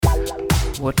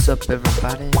What's up,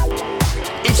 everybody?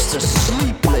 It's the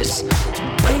Sleepless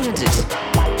Bandits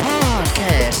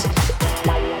podcast,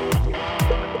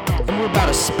 and we're about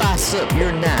to spice up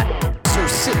your night. So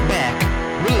sit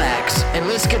back, relax, and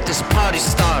let's get this party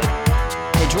started.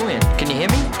 Hey, Julian, can you hear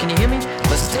me? Can you hear me?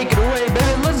 Let's take it away,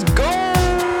 baby. Let's go!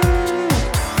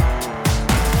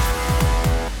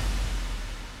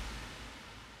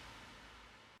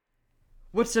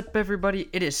 What's up, everybody?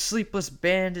 It is Sleepless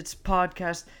Bandits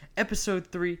Podcast, Episode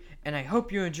 3, and I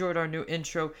hope you enjoyed our new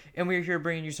intro, and we are here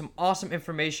bringing you some awesome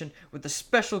information with a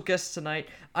special guest tonight.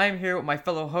 I am here with my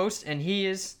fellow host, and he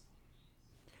is...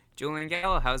 Julian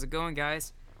Gallo. How's it going,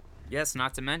 guys? Yes,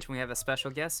 not to mention we have a special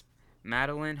guest,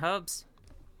 Madelyn Hubbs.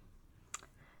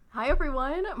 Hi,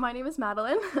 everyone. My name is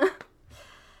Madelyn.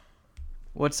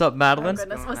 What's up, Madelyn? Oh,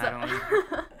 goodness, what's up?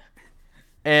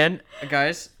 And,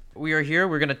 guys... we are here.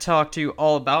 We're going to talk to you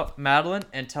all about Madelyn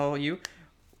and tell you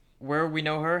where we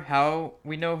know her, how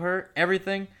we know her,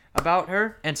 everything about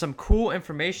her, and some cool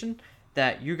information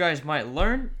that you guys might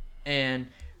learn and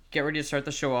get ready to start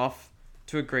the show off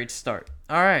to a great start.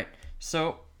 All right.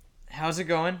 So, how's it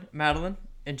going, Madelyn?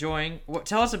 Enjoying?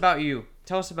 Tell us about you.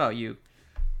 Tell us about you.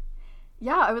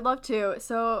 Yeah, I would love to.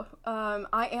 So,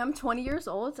 I am 20 years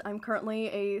old. I'm currently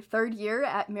a third year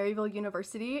at Maryville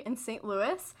University in St.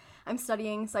 Louis. I'm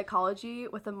studying psychology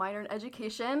with a minor in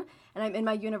education, and I'm in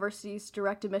my university's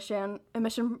direct admission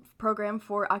program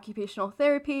for occupational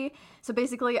therapy. So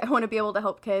basically, I want to be able to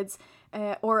help kids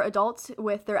or adults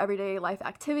with their everyday life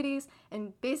activities.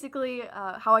 And basically,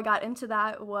 how I got into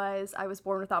that was I was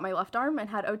born without my left arm and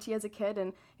had OT as a kid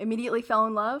and immediately fell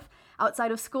in love.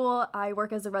 Outside of school, I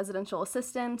work as a residential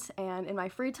assistant, and in my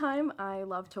free time, I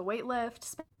love to weightlift,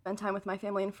 spend time with my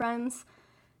family and friends.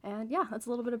 And yeah, that's a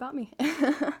little bit about me.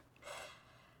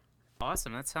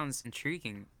 Awesome. That sounds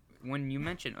intriguing. When you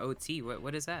mention OT,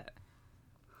 what is that?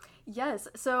 Yes.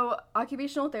 So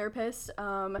occupational therapist,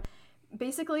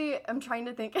 basically, I'm trying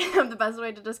to think of the best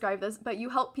way to describe this, but you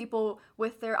help people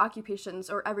with their occupations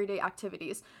or everyday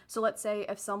activities. So let's say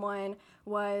if someone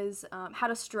had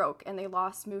a stroke and they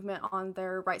lost movement on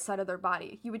their right side of their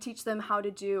body, you would teach them how to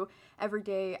do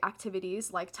everyday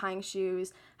activities like tying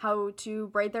shoes, how to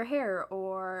braid their hair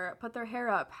or put their hair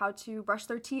up, how to brush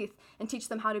their teeth, and teach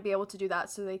them how to be able to do that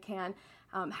so they can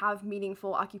have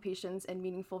meaningful occupations and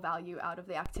meaningful value out of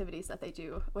the activities that they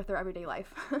do with their everyday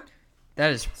life.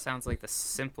 That is... sounds like the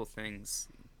simple things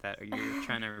that you're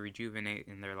trying to rejuvenate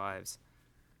in their lives.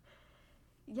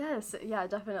 Yes, yeah,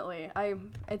 definitely.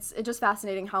 It's just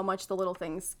fascinating how much the little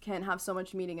things can have so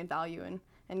much meaning and value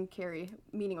and carry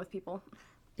meaning with people.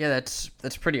 Yeah,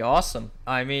 that's pretty awesome.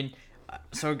 I mean,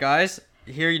 so guys,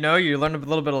 here you learn a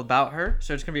little bit about her,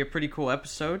 so it's going to be a pretty cool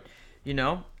episode,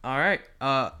 All right.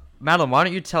 Madelyn, why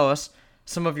don't you tell us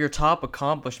some of your top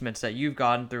accomplishments that you've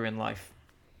gotten through in life?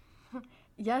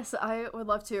 Yes, I would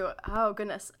love to. Oh,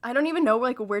 goodness. I don't even know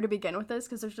where to begin with this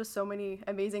because there's just so many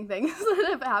amazing things that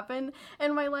have happened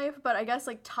in my life. But I guess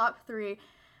top three,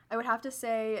 I would have to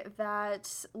say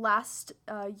that last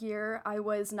year I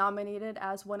was nominated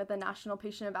as one of the national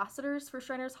patient ambassadors for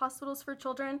Shriners Hospitals for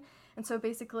Children. And so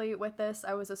basically with this,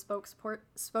 I was a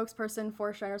spokesperson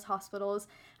for Shriners Hospitals,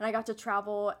 and I got to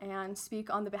travel and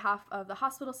speak on the behalf of the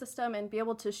hospital system and be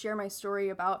able to share my story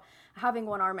about having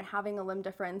one arm and having a limb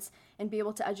difference and be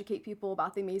able to educate people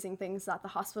about the amazing things that the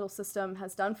hospital system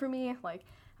has done for me, like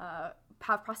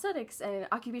have prosthetics and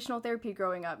occupational therapy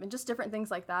growing up and just different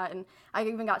things like that. And I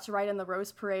even got to ride in the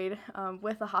Rose Parade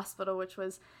with the hospital, which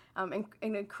was an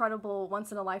incredible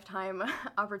once-in-a-lifetime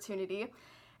opportunity.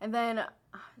 And then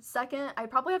second, I'd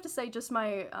probably have to say just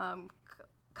my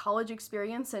college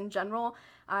experience in general.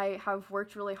 I have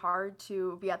worked really hard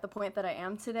to be at the point that I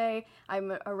am today.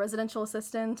 I'm a residential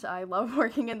assistant. I love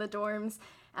working in the dorms.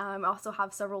 I also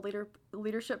have several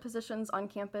leadership positions on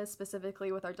campus,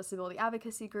 specifically with our disability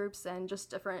advocacy groups and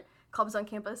just different clubs on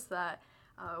campus that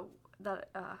I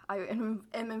am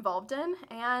involved in.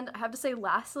 And I have to say,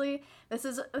 lastly, this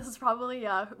is probably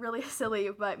really silly,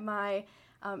 but my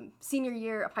senior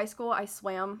year of high school, I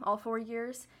swam all 4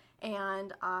 years,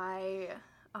 and I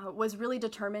was really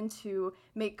determined to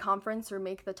make conference or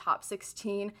make the top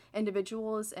 16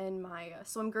 individuals in my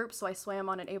swim group. So I swam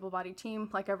on an able-bodied team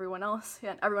like everyone else,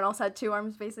 and everyone else had two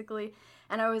arms basically.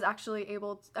 And I was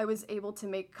able to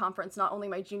make conference not only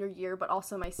my junior year, but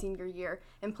also my senior year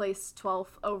and place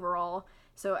 12th overall.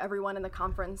 So everyone in the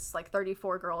conference,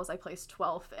 34 girls, I placed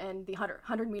 12th, and the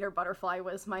 100-meter butterfly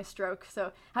was my stroke.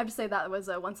 So I have to say that was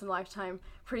a once-in-a-lifetime,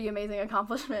 pretty amazing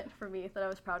accomplishment for me that I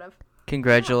was proud of.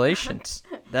 Congratulations.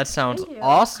 That sounds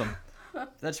awesome.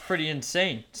 That's pretty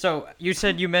insane. So you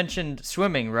said you mentioned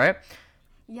swimming, right?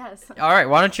 Yes. All right,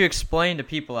 why don't you explain to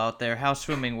people out there how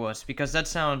swimming was? Because that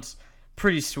sounds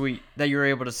pretty sweet that you were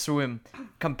able to swim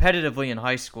competitively in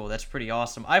high school. That's pretty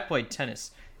awesome. I played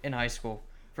tennis in high school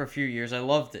for a few years. I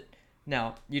loved it.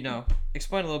 Now,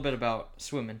 explain a little bit about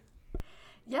swimming.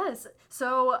 Yes.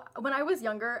 So when I was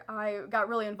younger, I got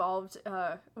really involved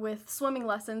with swimming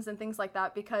lessons and things like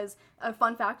that because a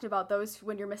fun fact about those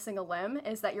when you're missing a limb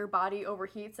is that your body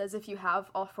overheats as if you have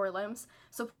all four limbs.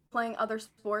 So playing other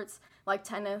sports like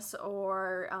tennis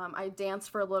or I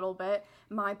danced for a little bit,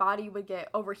 my body would get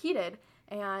overheated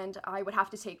and I would have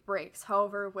to take breaks.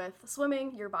 However, with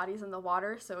swimming, your body's in the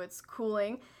water, so it's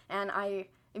cooling, and I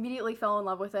immediately fell in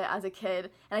love with it as a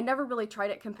kid, and I never really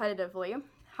tried it competitively.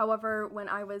 However, when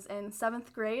I was in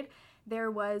 7th grade, there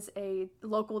was a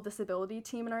local disability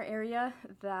team in our area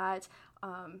that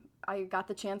I got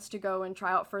the chance to go and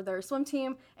try out for their swim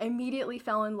team. I immediately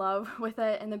fell in love with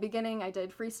it. In the beginning, I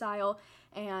did freestyle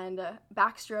and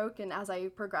backstroke, and as I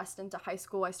progressed into high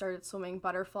school, I started swimming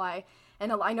butterfly.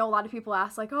 And I know a lot of people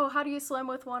ask, like, oh, how do you swim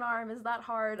with one arm? Is that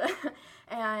hard?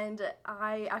 And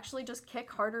I actually just kick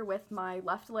harder with my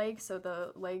left leg, so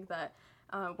the leg that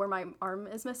where my arm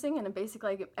is missing, and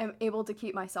basically I'm able to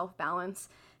keep myself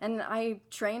balanced. And I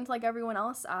trained like everyone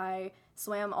else. I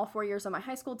swam all 4 years on my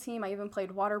high school team. I even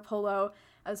played water polo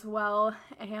as well.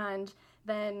 And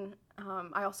then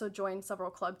I also joined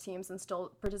several club teams and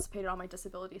still participated on my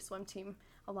disability swim team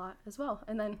a lot as well.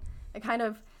 And then I kind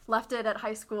of left it at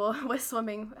high school with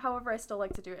swimming. However, I still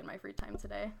like to do it in my free time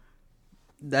today.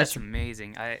 That's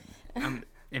amazing. I'm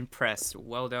impressed.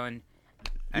 Well done.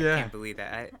 I can't believe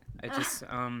that. I just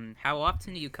how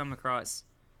often do you come across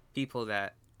people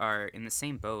that are in the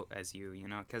same boat as you,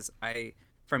 because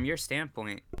from your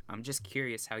standpoint, I'm just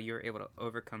curious how you're able to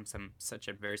overcome such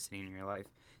adversity in your life,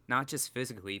 not just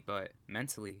physically, but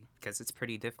mentally, because it's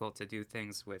pretty difficult to do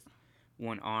things with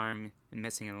one arm and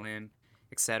missing a limb,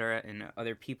 etc., and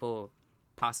other people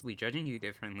possibly judging you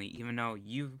differently, even though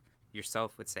you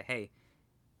yourself would say, hey,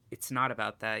 it's not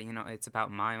about that, it's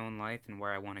about my own life and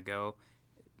where I want to go.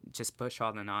 Just push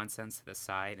all the nonsense to the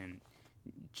side and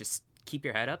just keep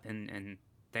your head up and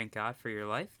thank God for your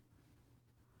life.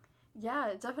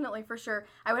 Yeah, definitely, for sure.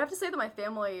 I would have to say that my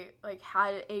family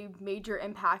had a major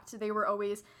impact. They were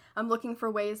always looking for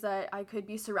ways that I could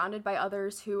be surrounded by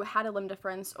others who had a limb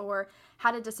difference or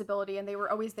had a disability, and they were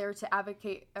always there to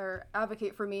advocate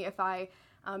for me if I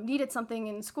needed something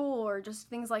in school or just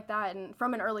things like that. And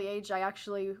from an early age, I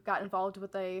actually got involved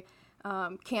with a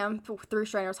camp through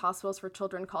Shriners Hospitals for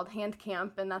Children called Hand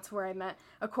Camp, and that's where I met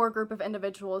a core group of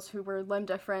individuals who were limb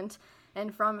different.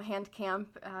 And from Hand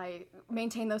Camp, I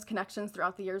maintained those connections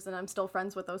throughout the years, and I'm still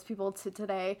friends with those people to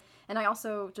today. And I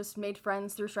also just made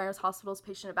friends through Shriners Hospital's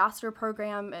Patient Ambassador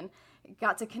program and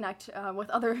got to connect with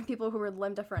other people who were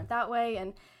limb different that way.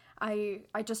 And I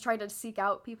just try to seek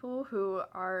out people who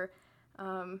are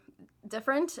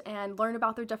different and learn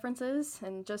about their differences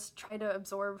and just try to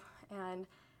absorb and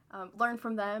learn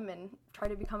from them and try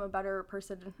to become a better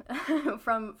person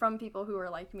from people who are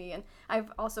like me. And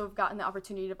I've also gotten the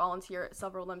opportunity to volunteer at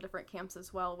several limb different camps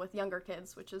as well with younger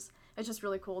kids, it's just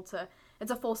really cool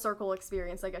it's a full circle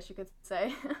experience, I guess you could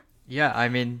say. Yeah, I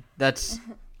mean, that's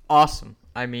awesome.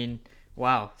 I mean,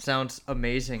 wow, sounds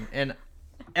amazing. And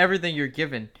everything you're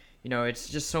given, it's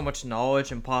just so much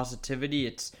knowledge and positivity.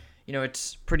 It's,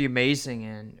 it's pretty amazing.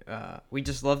 And we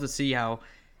just love to see how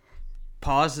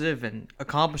positive and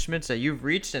accomplishments that you've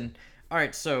reached. And all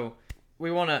right, so we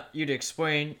want you to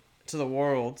explain to the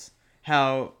world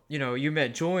how you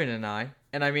met Julian and I.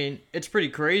 And I mean, it's pretty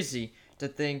crazy to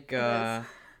think that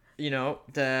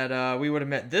we would have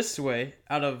met this way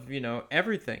out of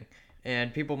everything.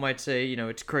 And people might say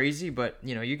it's crazy, but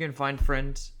you can find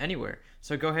friends anywhere.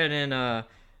 So go ahead and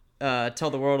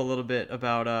tell the world a little bit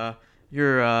about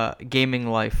your gaming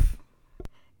life.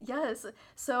 Yes.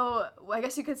 So I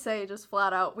guess you could say just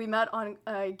flat out, we met on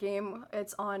a game.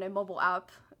 It's on a mobile app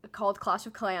called Clash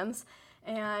of Clans.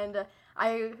 And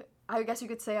I guess you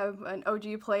could say I'm an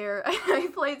OG player. I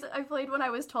played when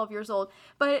I was 12 years old.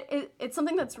 But it's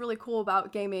something that's really cool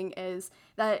about gaming is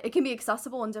that it can be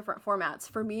accessible in different formats.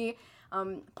 For me,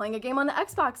 playing a game on the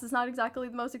Xbox is not exactly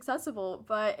the most accessible,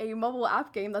 but a mobile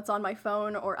app game that's on my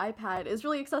phone or iPad is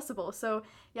really accessible. So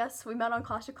yes, we met on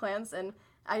Clash of Clans, and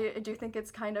I do think it's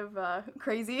kind of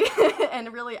crazy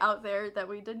and really out there that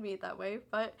we did meet that way.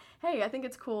 But hey, I think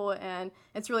it's cool, and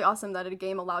it's really awesome that a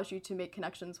game allows you to make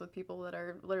connections with people that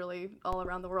are literally all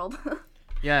around the world.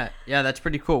 Yeah, that's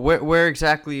pretty cool. Where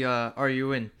exactly are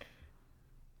you in?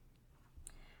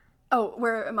 Oh,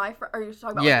 where am I from? Are you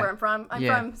talking about where I'm from? I'm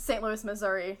from St. Louis,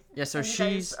 Missouri. Yeah, so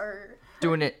she's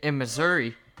doing it in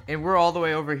Missouri, and we're all the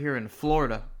way over here in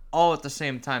Florida. all at the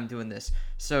same time doing this.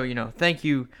 So, thank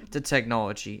you to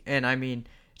technology. And I mean,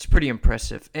 it's pretty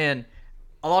impressive. And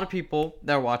a lot of people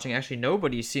that are watching, actually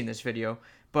nobody's seen this video,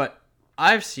 but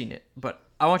I've seen it. But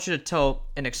I want you to tell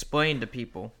and explain to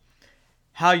people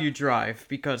how you drive,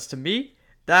 because to me,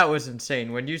 that was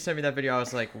insane. When you sent me that video, I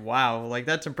was like, wow, like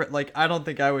that's like I don't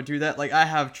think I would do that. Like I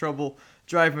have trouble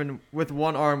driving with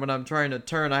one arm when I'm trying to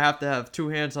turn. I have to have two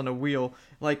hands on the wheel.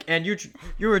 Like, and you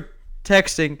were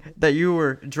texting that you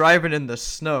were driving in the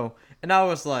snow, and I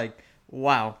was like,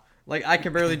 wow. Like I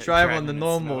can barely drive on the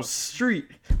normal street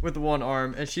with one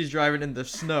arm, and she's driving in the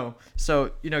snow.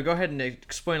 So, go ahead and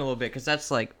explain a little bit, because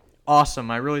that's like awesome.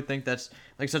 I really think that's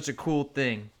like such a cool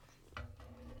thing.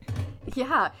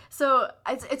 Yeah, so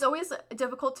it's always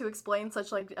difficult to explain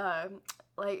such like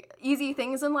easy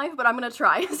things in life, but I'm gonna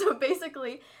try. So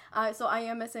basically, so I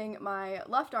am missing my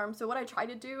left arm. So what I try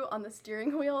to do on the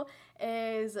steering wheel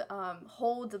is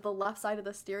hold the left side of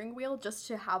the steering wheel just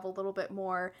to have a little bit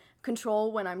more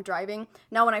control when I'm driving.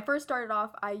 Now, when I first started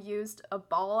off, I used a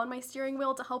ball on my steering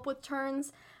wheel to help with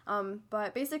turns.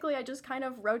 But basically, I just kind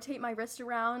of rotate my wrist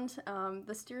around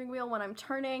the steering wheel when I'm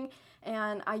turning,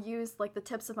 and I use like the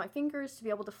tips of my fingers to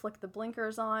be able to flick the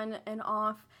blinkers on and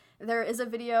off. There is a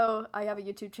video, I have a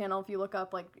YouTube channel, if you look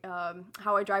up like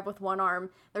how I drive with one arm,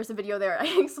 there's a video there. I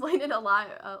explained it a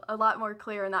lot more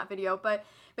clear in that video, but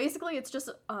basically it's just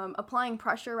applying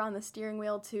pressure around the steering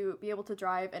wheel to be able to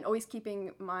drive, and always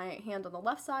keeping my hand on the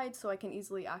left side so I can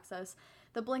easily access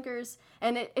the blinkers.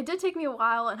 And it did take me a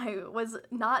while, and I was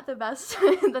not the best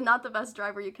not the best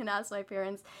driver. You can ask my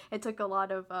parents. It took a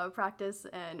lot of practice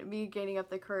and me gaining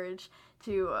up the courage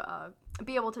to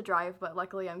be able to drive, but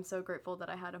luckily I'm so grateful that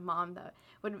I had a mom that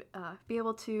would be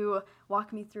able to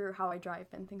walk me through how I drive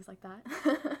and things like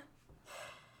that.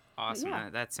 Awesome. Yeah.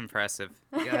 That's impressive.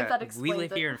 We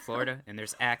live here in Florida, and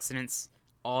there's accidents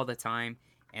all the time.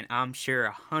 And I'm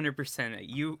sure 100% that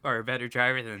you are a better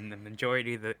driver than the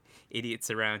majority of the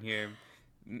idiots around here.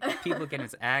 People get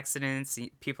into accidents.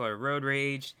 People are road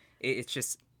rage. It's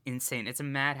just insane. It's a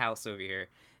madhouse over here.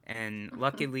 And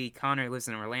luckily, Connor lives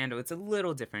in Orlando. It's a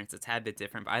little different. It's a tad bit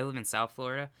different. But I live in South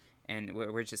Florida, and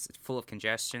we're just full of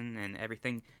congestion and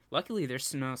everything. Luckily,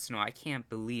 there's no snow. I can't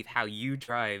believe how you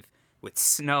drive with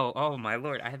snow. Oh, my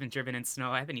Lord. I haven't driven in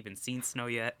snow. I haven't even seen snow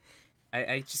yet.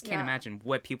 I just can't imagine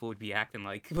what people would be acting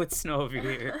like with snow over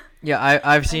here. Yeah,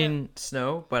 I've seen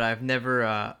snow, but I've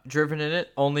never driven in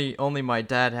it. Only my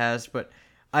dad has, but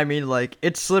I mean, like,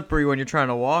 it's slippery when you're trying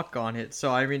to walk on it. So,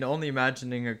 I mean, only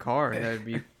imagining a car, that would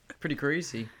be pretty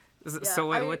crazy. So,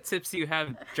 what tips do you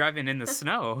have driving in the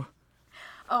snow?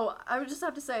 Oh, I would just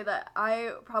have to say that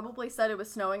I probably said it was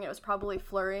snowing. It was probably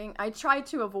flurrying. I tried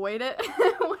to avoid it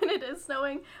when it is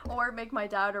snowing, or make my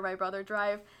dad or my brother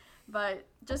drive. But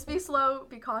just be slow,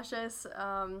 be cautious,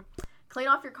 clean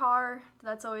off your car.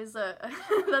 That's always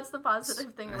that's the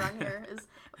positive thing around here, is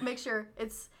make sure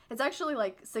it's actually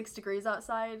like 6 degrees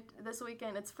outside this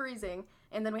weekend. It's freezing,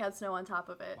 and then we had snow on top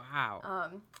of it.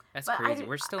 Wow. That's crazy.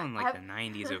 We're still in like the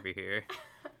 90s over here.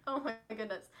 Oh my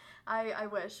goodness. I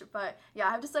wish. But yeah,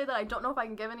 I have to say that I don't know if I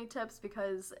can give any tips,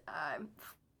 because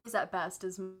at best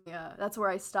is that's where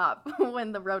I stop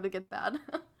when the road gets bad.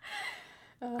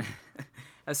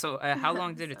 So how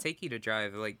long did it take you to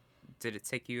drive? Like, did it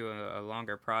take you a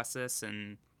longer process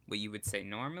than what you would say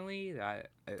normally?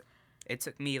 It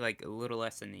took me like a little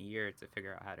less than a year to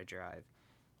figure out how to drive.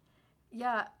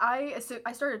 Yeah, I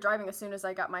started driving as soon as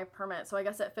I got my permit, so I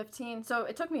guess at 15. So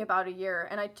it took me about a year,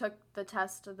 and I took the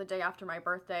test the day after my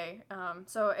birthday.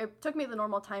 So it took me the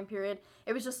normal time period.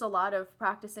 It was just a lot of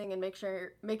practicing and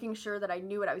making sure that I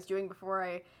knew what I was doing before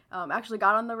I actually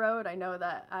got on the road. I know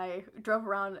that I drove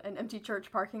around an empty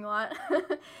church parking lot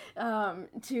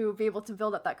to be able to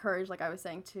build up that courage, like I was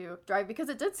saying, to drive, because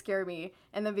it did scare me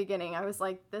in the beginning. I was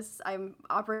like, I'm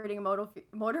operating a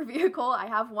motor vehicle. I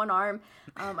have one arm.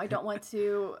 I don't want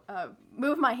to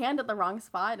move my hand at the wrong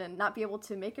spot and not be able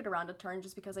to make it around a turn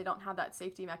just because I don't have that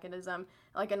safety mechanism,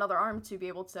 like another arm, to be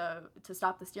able to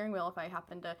stop the steering wheel if I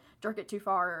happen to jerk it too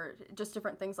far, or just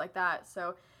different things like that.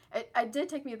 So it did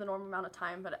take me the normal amount of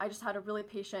time, but I just had a really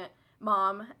patient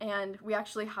mom, and we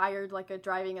actually hired like a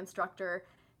driving instructor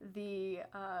the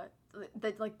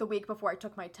week before I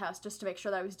took my test, just to make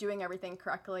sure that I was doing everything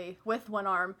correctly with one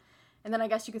arm. And then I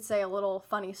guess you could say a little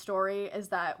funny story is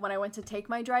that when I went to take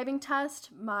my driving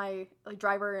test, my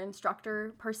driver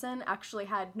instructor person actually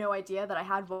had no idea that I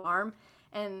had one arm,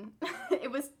 and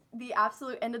it was the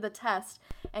absolute end of the test,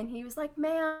 and he was like,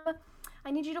 "Ma'am,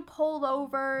 I need you to pull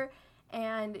over."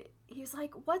 And he was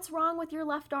like, "What's wrong with your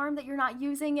left arm that you're not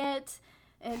using it?"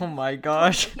 And oh my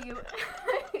gosh.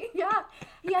 yeah,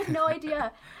 he had no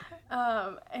idea.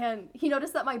 And he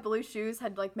noticed that my blue shoes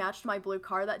had like matched my blue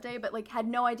car that day, but like had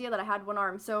no idea that I had one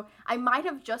arm. So I might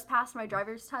have just passed my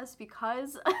driver's test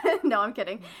because no, I'm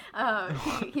kidding.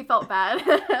 He felt bad.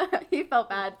 He felt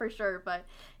bad for sure, but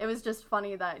it was just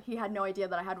funny that he had no idea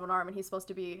that I had one arm, and he's supposed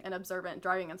to be an observant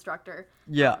driving instructor.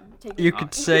 Yeah, you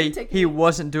could say he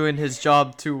wasn't doing his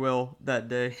job too well that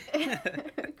day.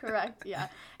 Correct. Yeah.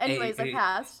 Anyways, I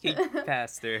passed. He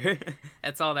passed her.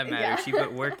 That's all that matters. Yeah. She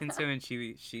put work into it,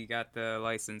 and she got the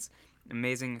license.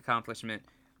 Amazing accomplishment.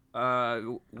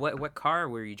 What car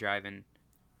were you driving?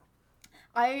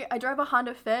 I drive a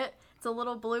Honda Fit. It's a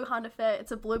little blue Honda Fit.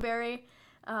 It's a blueberry.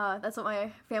 That's what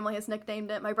my family has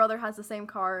nicknamed it. My brother has the same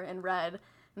car in red,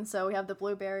 and so we have the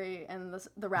blueberry and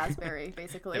the raspberry,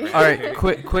 basically. All right,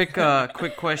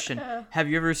 quick question. Have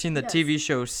you ever seen the TV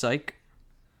show Psych?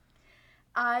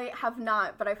 I have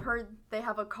not, but I've heard they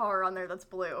have a car on there that's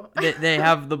blue. They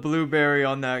have the blueberry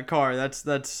on that car.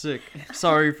 That's sick.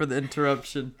 Sorry for the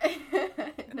interruption.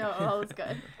 No, all is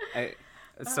good.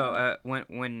 So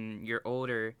when you're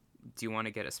older, do you want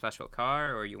to get a special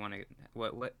car, or you want to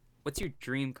what's your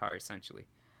dream car essentially?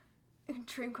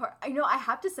 Dream car. I know I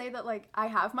have to say that like I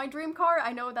have my dream car.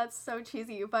 I know that's so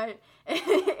cheesy, but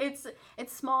it's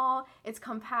small, it's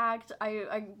compact.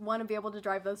 I want to be able to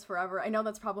drive those forever. I know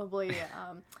that's probably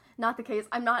not the case.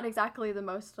 I'm not exactly the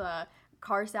most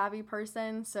car savvy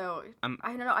person, so I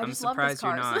don't know. I just love those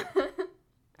cars. I'm surprised you're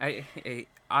not. I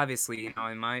obviously,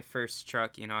 in my first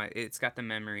truck, it's got the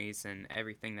memories and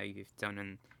everything that you've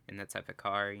done in that type of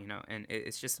car, and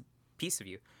it's just a piece of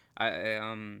you.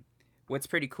 What's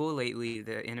pretty cool lately,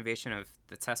 the innovation of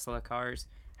the Tesla cars,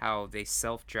 how they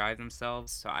self-drive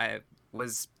themselves. So I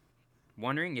was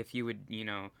wondering if you would,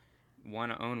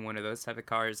 want to own one of those type of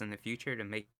cars in the future to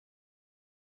make.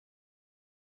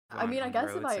 I mean, I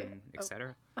guess if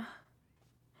etc.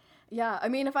 Yeah, I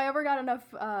mean, if I ever got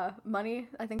enough money,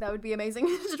 I think that would be amazing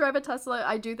to drive a Tesla.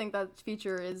 I do think that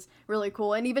feature is really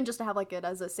cool, and even just to have like it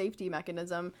as a safety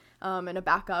mechanism and a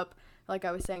backup. Like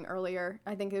I was saying earlier,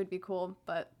 I think it would be cool,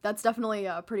 but that's definitely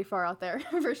pretty far out there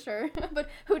for sure. But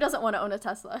who doesn't want to own a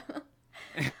Tesla?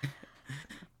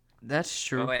 That's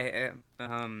true.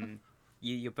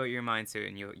 You put your mind to it,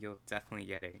 and you'll definitely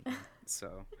get it.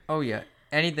 So. Oh yeah,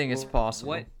 anything is possible.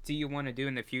 What do you want to do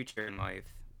in the future in life?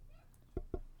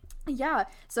 Yeah,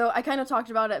 so I kind of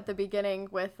talked about it at the beginning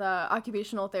with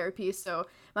occupational therapy. So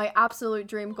my absolute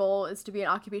dream goal is to be an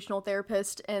occupational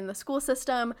therapist in the school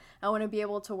system. I want to be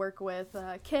able to work with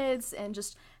kids and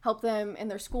just help them in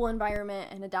their school environment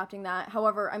and adapting that.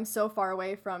 However, I'm so far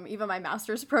away from even my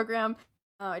master's program.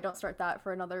 I don't start that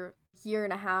for another year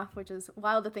and a half, which is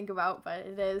wild to think about, but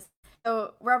it is.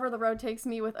 So wherever the road takes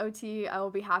me with OT, I will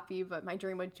be happy, but my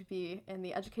dream would be in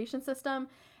the education system.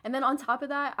 And then on top of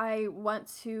that, I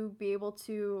want to be able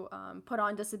to put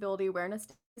on disability awareness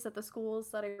days at the schools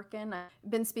that I work in.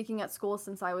 I've been speaking at schools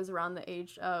since I was around the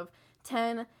age of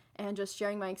 10 and just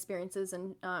sharing my experiences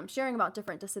and sharing about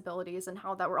different disabilities and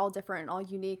how that we're all different and all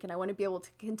unique. And I want to be able to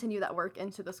continue that work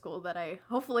into the school that I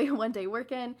hopefully one day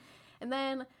work in. And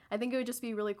then I think it would just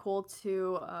be really cool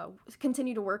to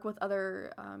continue to work with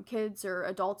other kids or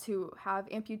adults who have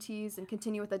amputees and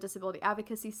continue with the disability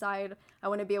advocacy side. I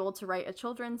want to be able to write a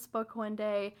children's book one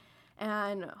day,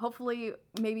 and hopefully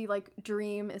maybe like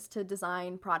dream is to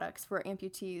design products for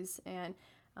amputees and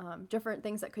different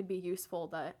things that could be useful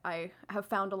that I have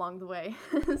found along the way.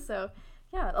 So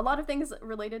yeah, a lot of things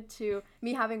related to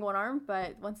me having one arm,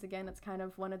 but once again, it's kind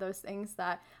of one of those things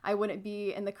that I wouldn't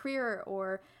be in the career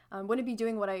or wouldn't be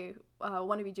doing what I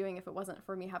want to be doing if it wasn't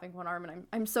for me having one arm. And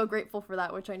I'm so grateful for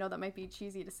that, which I know that might be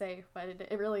cheesy to say, but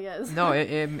it really is. No,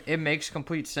 it makes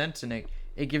complete sense, and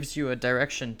it gives you a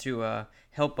direction to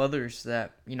help others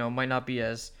that, might not be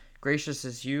as gracious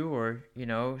as you or,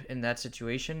 in that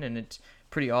situation. And it's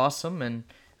pretty awesome. And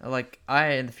like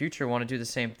I, in the future, want to do the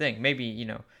same thing. Maybe,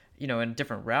 in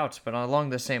different routes, but along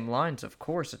the same lines. Of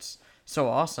course, it's so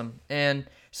awesome. And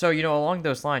so, along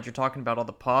those lines, you're talking about all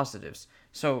the positives.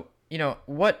 So,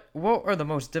 what are the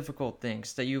most difficult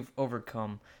things that you've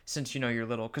overcome since, you're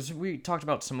little? Because we talked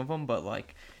about some of them, but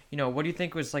like, what do you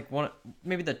think was like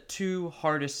maybe the two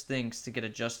hardest things to get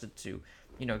adjusted to,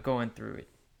 going through it?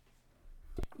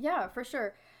 Yeah, for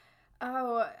sure.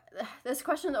 Oh, this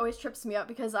question always trips me up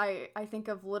because I think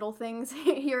of little things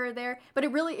here or there, but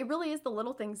it really is the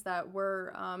little things that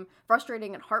were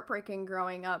frustrating and heartbreaking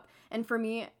growing up. And for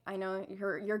me, I know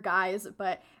you're guys,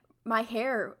 but my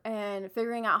hair and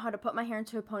figuring out how to put my hair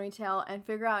into a ponytail and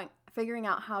figuring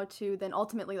out how to then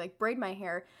ultimately like braid my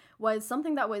hair was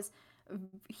something that was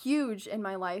huge in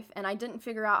my life, and I didn't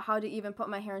figure out how to even put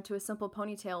my hair into a simple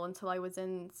ponytail until I was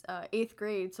in 8th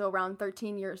grade, so around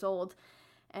 13 years old.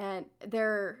 and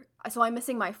so I'm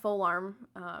missing my full arm.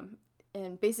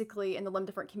 And basically in the limb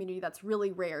different community, that's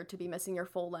really rare to be missing your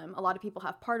full limb. A lot of people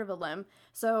have part of a limb.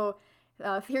 So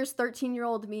here's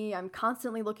 13-year-old me. I'm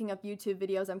constantly looking up YouTube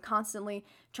videos. I'm constantly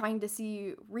trying to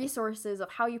see resources of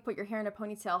how you put your hair in a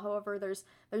ponytail. However,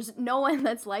 there's no one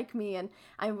that's like me. And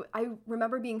I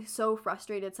remember being so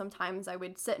frustrated sometimes. I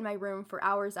would sit in my room for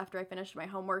hours after I finished my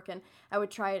homework, and I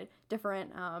would try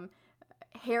different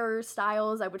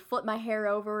hairstyles. I would flip my hair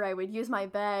over. I would use my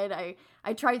bed.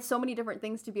 I tried so many different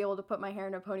things to be able to put my hair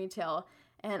in a ponytail,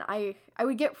 and I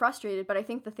would get frustrated. But I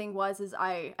think the thing is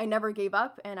I never gave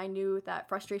up, and I knew that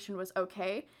frustration was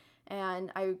okay.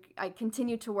 And I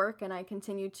continued to work, and I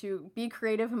continued to be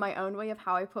creative in my own way of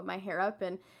how I put my hair up,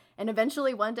 and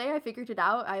eventually one day I figured it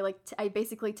out. I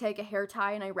basically take a hair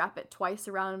tie and I wrap it twice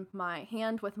around my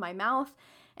hand with my mouth,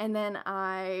 and then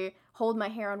I hold my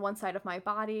hair on one side of my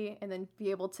body and then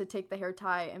be able to take the hair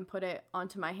tie and put it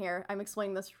onto my hair. I'm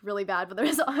explaining this really bad, but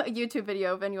there's a YouTube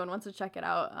video if anyone wants to check it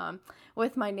out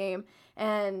with my name.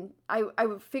 And I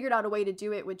figured out a way to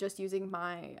do it with just using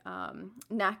my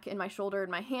neck and my shoulder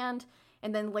and my hand.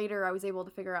 And then later I was able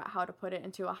to figure out how to put it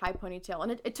into a high ponytail.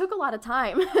 And it took a lot of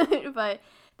time, but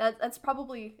that's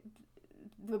probably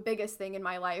the biggest thing in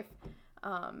my life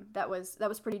that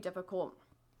was pretty difficult.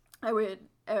 I would,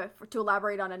 to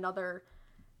elaborate on another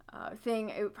thing,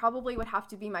 it probably would have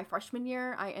to be my freshman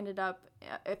year.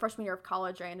 Freshman year of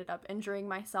college, I ended up injuring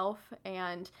myself,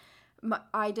 and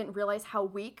I didn't realize how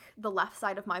weak the left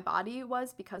side of my body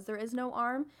was because there is no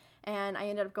arm. And I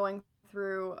ended up going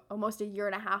through almost a year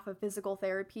and a half of physical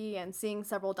therapy and seeing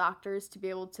several doctors to be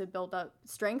able to build up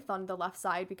strength on the left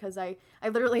side, because I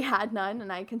literally had none,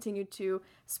 and I continued to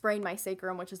sprain my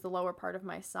sacrum, which is the lower part of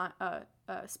my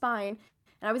spine.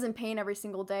 And I was in pain every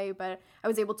single day, but I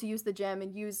was able to use the gym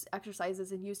and use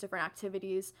exercises and use different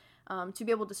activities to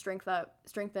be able to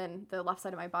strengthen the left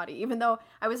side of my body. Even though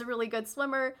I was a really good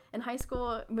swimmer in high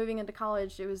school, moving into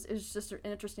college, it was just an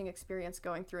interesting experience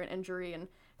going through an injury. And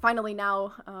finally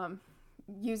now,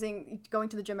 going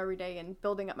to the gym every day and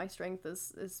building up my strength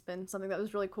has been something that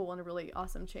was really cool and a really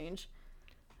awesome change.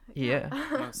 Yeah.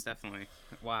 Most definitely.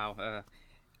 Wow.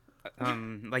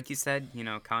 Like you said,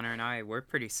 Connor and I, we're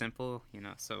pretty simple,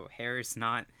 so hair is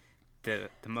not the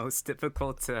most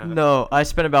difficult to No, I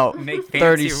spend about make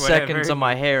 30 seconds on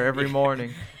my hair every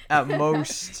morning at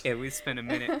most. Yeah, we spend a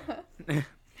minute.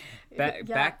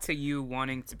 Back to you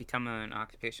wanting to become an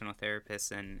occupational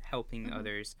therapist and helping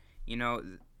others.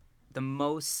 The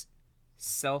most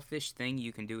selfish thing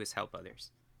you can do is help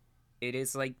others. It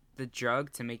is like the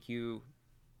drug to make you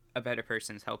a better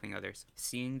person is helping others.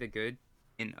 Seeing the good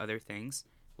in other things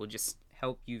will just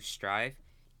help you strive,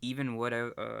 even what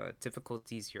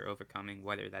difficulties you're overcoming,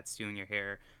 whether that's doing your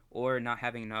hair or not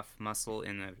having enough muscle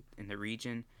in the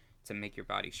region to make your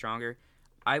body stronger.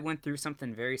 I went through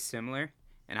something very similar,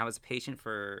 and I was a patient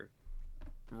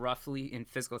in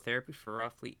physical therapy for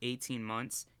roughly 18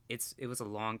 months. It was a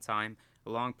long time, a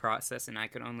long process, and I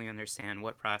could only understand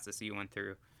what process you went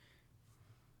through.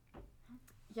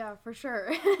 Yeah, for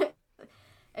sure.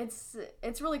 It's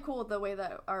really cool the way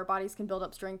that our bodies can build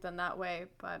up strength in that way.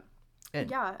 But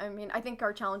yeah, I mean, I think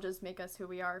our challenges make us who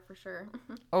we are, for sure.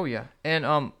 Oh yeah.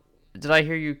 And did I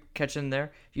hear you catch in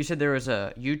there? You said there was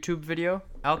a YouTube video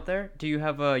out there. Do you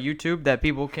have a YouTube that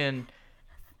people can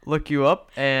look you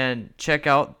up and check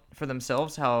out for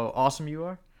themselves how awesome you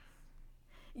are?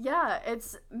 Yeah,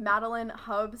 it's Madelyn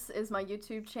Hubbs is my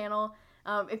YouTube channel.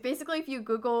 If you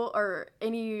Google or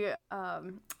any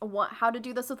how to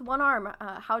do this with one arm,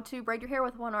 how to braid your hair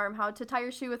with one arm, how to tie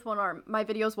your shoe with one arm, my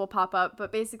videos will pop up.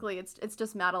 But basically, it's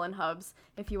just Madelyn Hubbs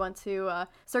if you want to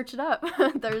search it up.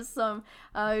 There's some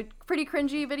pretty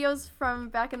cringy videos from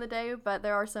back in the day, but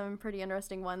there are some pretty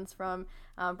interesting ones, from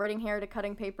braiding hair to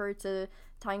cutting paper to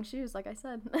tying shoes, like I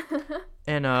said.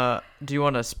 And do you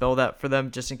want to spell that for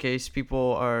them just in case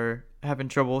people are having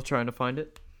trouble trying to find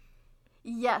it?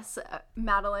 Yes,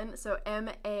 Madelyn, so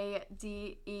Madelyn,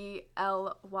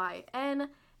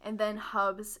 and then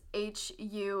Hubbs,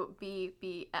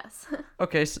 Hubbs.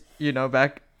 Okay, so,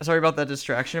 sorry about that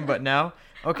distraction, but now,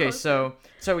 okay, so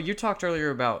you talked earlier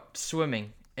about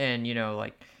swimming and,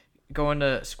 like going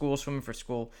to school, swimming for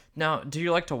school. Now, do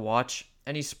you like to watch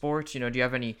any sports? Do you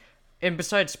have any, and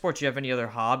besides sports, do you have any other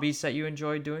hobbies that you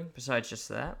enjoy doing besides just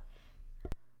that?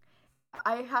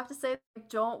 I have to say, I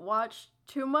don't watch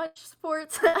too much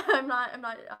sports. I'm not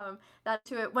that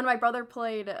to it. When my brother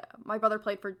played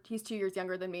he's 2 years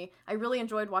younger than me. I really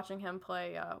enjoyed watching him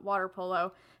play water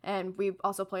polo, and we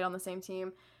also played on the same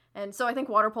team. And so I think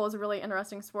water polo is a really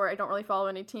interesting sport. I don't really follow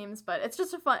any teams, but it's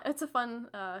just a fun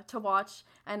to watch.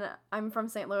 And I'm from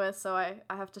St. Louis, so I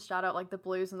have to shout out like the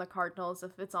Blues and the Cardinals.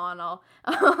 If it's on, I'll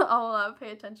I'll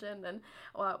pay attention and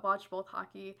watch both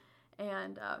hockey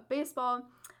and baseball.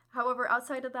 However,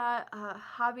 outside of that,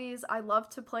 hobbies, I love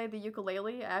to play the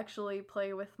ukulele. I actually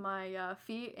play with my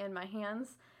feet and my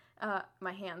hands.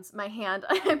 My hand.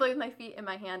 I play with my feet and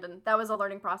my hand, and that was a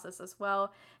learning process as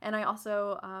well. And I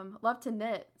also love to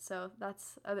knit, so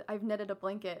that's I've knitted a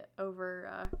blanket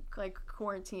over like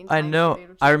quarantine I time know.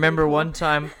 period, which I is remember pretty cool. one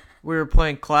time we were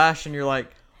playing Clash, and you're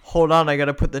like, "Hold on, I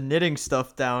gotta put the knitting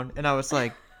stuff down," and I was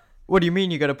like, "What do you mean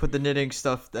you gotta put the knitting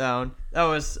stuff down?" That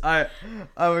was I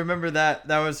remember that.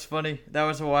 That was funny. That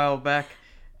was a while back.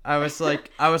 I was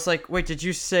like, wait, did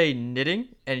you say knitting?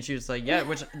 And she was like, yeah.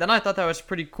 Which then I thought that was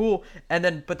pretty cool. And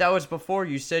then, but that was before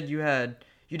you said you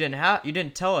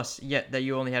didn't tell us yet that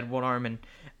you only had one arm.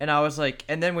 And I was like,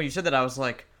 and then when you said that, I was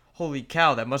like, holy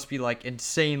cow, that must be like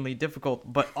insanely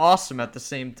difficult, but awesome at the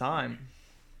same time.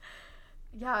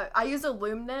 Yeah, I use a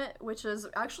loom knit, which is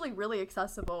actually really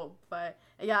accessible. But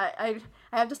yeah, I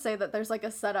have to say that there's like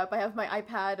a setup. I have my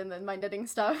iPad and then my knitting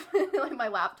stuff, like my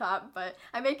laptop. But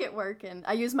I make it work, and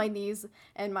I use my knees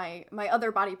and my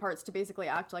other body parts to basically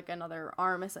act like another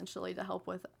arm, essentially, to help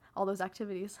with all those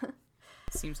activities.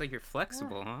 Seems like you're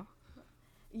flexible, huh?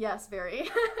 Yes, very.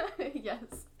 Yes.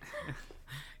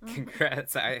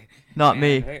 Congrats. Not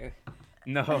me.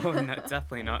 No,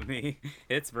 definitely not me.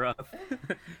 It's rough.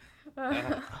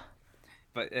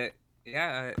 But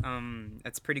yeah,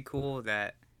 it's pretty cool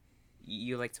that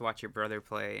you like to watch your brother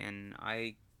play, and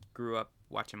I grew up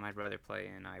watching my brother play,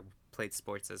 and I played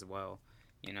sports as well,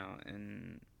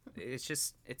 and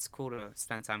it's cool to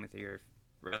spend time with your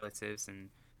relatives and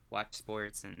watch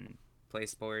sports and play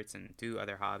sports and do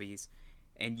other hobbies.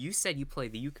 And you said you play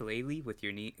the ukulele with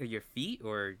your feet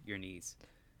or your knees?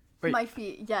 Wait. My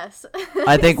feet, yes.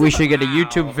 I think we should get a Wow.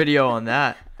 YouTube video on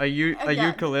that. A Yeah.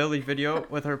 ukulele video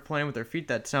with her playing with her feet.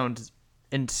 That sounds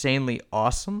insanely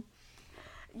awesome.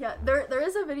 Yeah, there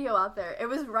is a video out there. It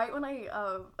was right when I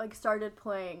started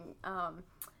playing.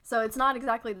 So it's not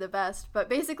exactly the best, but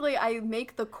basically I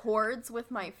make the chords with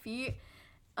my feet.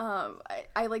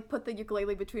 I like put the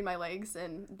ukulele between my legs,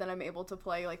 and then I'm able to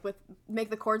play make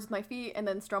the chords with my feet and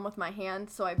then strum with my hand.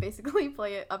 So I basically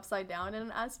play it upside down in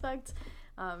an aspect.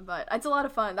 But it's a lot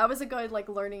of fun. That was a good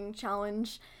learning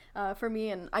challenge for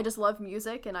me, and I just love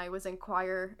music, and I was in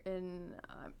choir in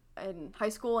high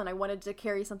school, and I wanted to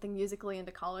carry something musically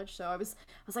into college. So I was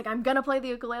like, I'm gonna play the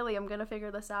ukulele. I'm gonna figure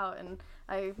this out, and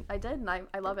I did, and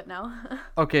I love it now.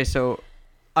 Okay, so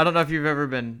I don't know if you've ever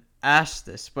been asked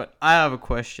this, but I have a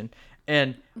question,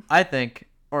 and I think,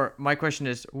 or my question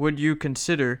is, would you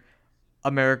consider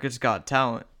America's Got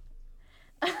Talent?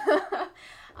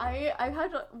 I've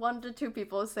had 1 to 2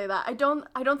 people say that. I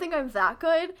don't think I'm that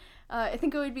good. I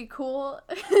think it would be cool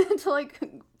to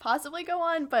possibly go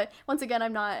on, but once again,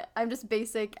 I'm not. I'm just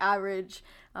basic, average.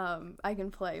 I can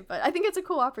play, but I think it's a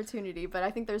cool opportunity. But I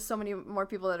think there's so many more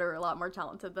people that are a lot more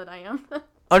talented than I am.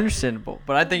 Understandable,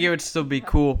 but I think it would still be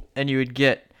cool, and you would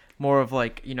get more of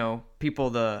people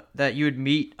that you would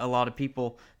meet a lot of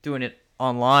people doing it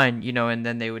online, and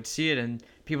then they would see it, and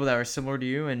people that are similar to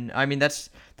you, and I mean that's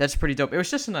pretty dope. It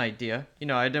was just an idea,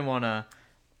 I didn't want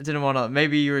to.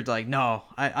 Maybe you were like, no,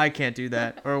 I can't do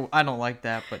that, or I don't like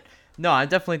that, but no, I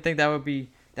definitely think that would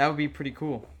be pretty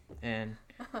cool. And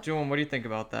Julian, what do you think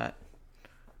about that?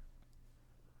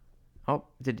 Oh,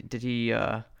 did he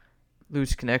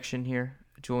lose connection here,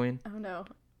 Julian? Oh no.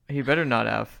 He better not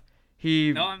have.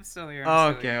 No, I'm still here.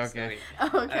 Okay.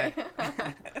 Oh, okay.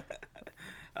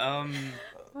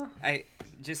 I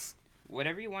just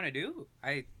whatever you want to do,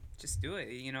 I just do it.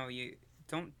 You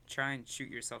don't try and shoot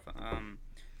yourself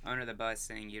under the bus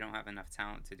saying you don't have enough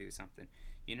talent to do something.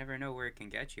 You never know where it can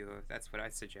get you. That's what I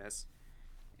suggest.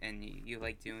 And you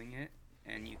like doing it,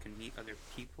 and you can meet other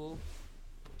people,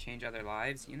 change other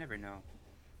lives. You never know.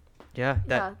 Yeah,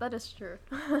 that is true.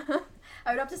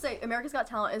 I would have to say America's Got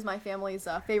Talent is my family's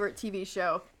favorite TV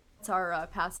show. It's our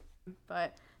past,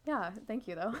 but yeah, thank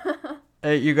you though.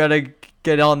 Hey, you gotta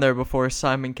get on there before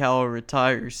Simon Cowell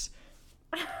retires.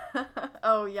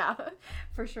 Oh yeah,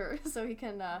 for sure. So he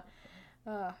can,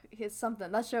 he's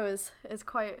something. That show is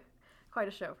quite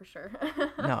a show for sure.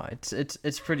 No,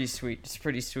 it's pretty sweet. It's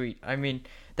pretty sweet. I mean,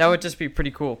 that would just be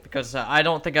pretty cool because I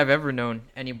don't think I've ever known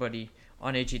anybody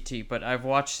on AGT, but I've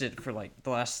watched it for the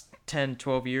last 10,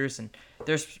 12 years, and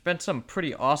there's been some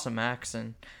pretty awesome acts,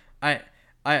 and I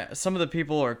some of the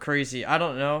people are crazy. I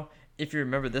don't know if you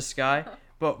remember this guy,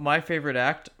 but my favorite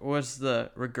act was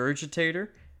the regurgitator.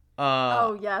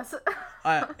 Oh yes.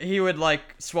 He would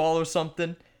swallow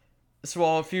something,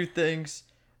 swallow a few things,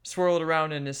 swirl it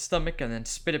around in his stomach, and then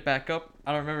spit it back up.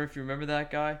 I don't remember if you remember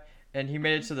that guy. And he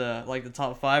made it to the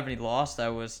top 5, and he lost. I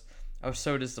was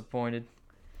so disappointed.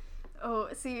 Oh,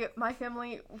 see, my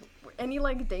family, any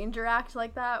like danger act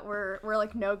like that, we're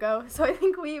like no go. So I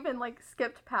think we even like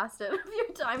skipped past it a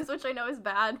few times, which I know is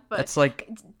bad. But That's like,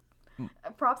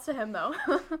 props to him though.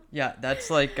 yeah, that's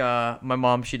like my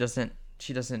mom. She doesn't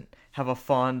have a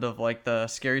fond of like the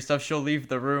scary stuff. She'll leave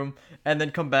the room and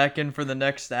then come back in for the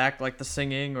next act, like the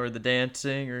singing or the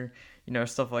dancing or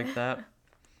stuff like that.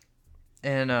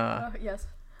 And yes.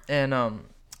 And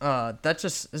that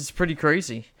just is pretty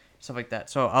crazy, stuff like that.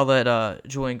 So I'll let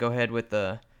Julian go ahead with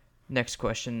the next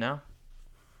question now.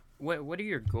 What are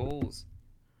your goals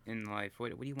in life?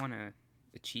 What do you want to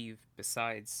achieve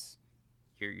besides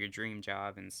your dream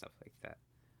job and stuff like that?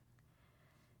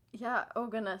 Yeah. Oh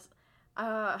goodness.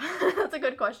 That's a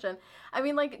good question. I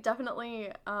mean, like,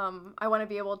 definitely, I want to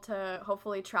be able to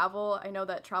hopefully travel. I know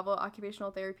that travel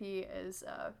occupational therapy is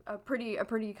a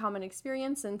pretty common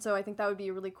experience, and so I think that would be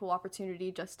a really cool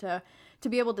opportunity just to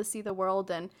be able to see the world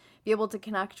and be able to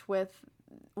connect with,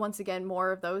 once again,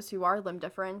 more of those who are limb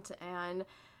different. And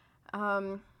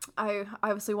I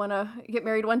obviously want to get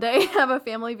married one day, have a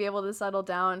family, be able to settle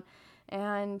down,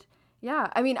 and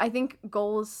yeah, I mean, I think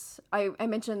goals, I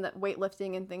mentioned that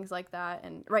weightlifting and things like that,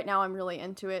 and right now I'm really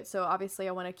into it, so obviously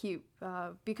I want to keep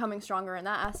becoming stronger in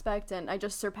that aspect, and I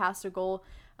just surpassed a goal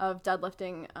of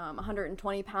deadlifting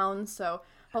 120 pounds, so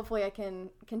hopefully I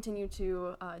can continue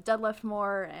to deadlift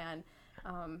more and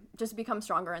just become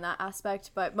stronger in that aspect,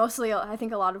 but mostly I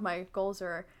think a lot of my goals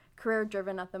are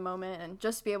career-driven at the moment, and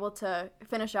just be able to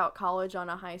finish out college on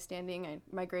a high standing.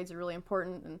 My grades are really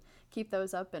important, and keep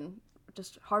those up, and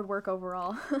just hard work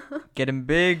overall. Get him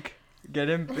big.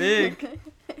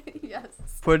 Yes.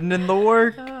 Putting in the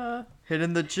work.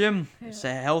 Hitting the gym. Yeah. It's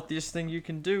the healthiest thing you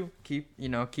can do. Keep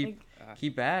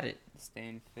at it.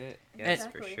 Staying fit. Yes,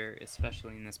 exactly. For sure.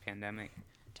 Especially in this pandemic.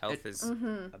 Health is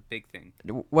a big thing.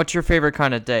 What's your favorite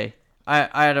kind of day?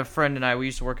 I had a friend and we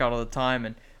used to work out all the time,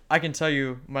 and I can tell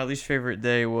you my least favorite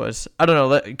day was, I don't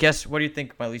know, guess, what do you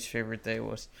think my least favorite day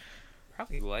was?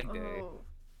 Probably leg day.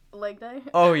 Leg day?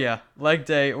 Oh yeah, leg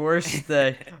day, worst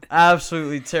day,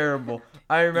 absolutely terrible.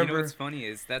 I remember. You know what's funny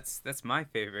is that's my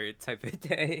favorite type of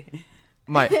day.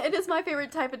 It is my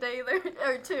favorite type of day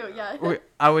or too. Yeah.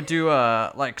 I would do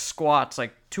like squats,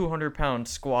 like 200-pound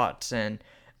squats, and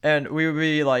we would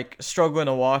be like struggling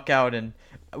to walk out, and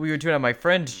we would do it at my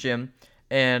friend's gym,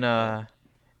 and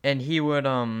he would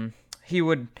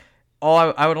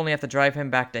I would only have to drive him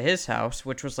back to his house,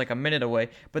 which was like a minute away,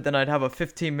 but then I'd have a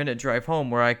 15-minute drive home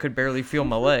where I could barely feel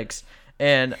my legs.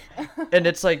 And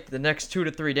it's like the next 2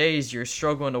 to 3 days you're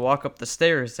struggling to walk up the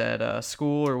stairs at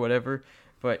school or whatever.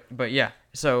 But yeah,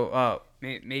 so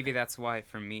maybe that's why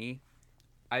for me,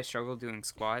 I struggle doing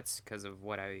squats because of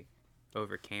what I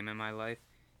overcame in my life,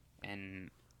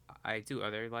 and I do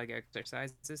other leg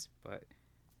exercises, but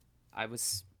I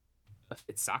was a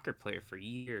fit soccer player for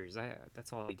years.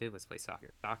 That's all I did was play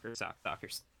soccer.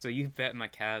 So you bet my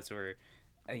calves were,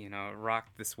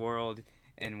 rocked this world.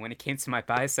 And when it came to my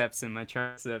biceps and my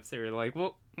triceps, they were like,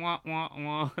 wah, wah, wah,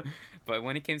 wah. But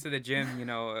when it came to the gym,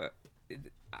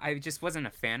 I just wasn't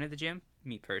a fan of the gym,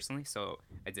 me personally. So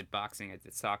I did boxing, I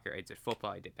did soccer, I did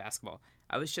football, I did basketball.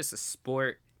 I was just a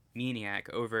sport maniac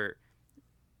over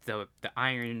the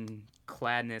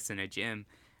ironcladness in a gym.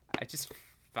 I just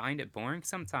find it boring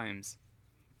sometimes.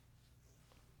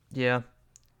 Yeah.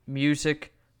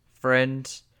 Music,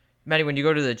 friends. Maddie, when you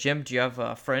go to the gym, do you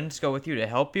have friends go with you to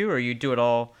help you, or you do it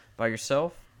all by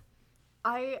yourself?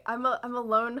 I'm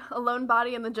a lone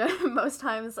body in the gym most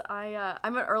times.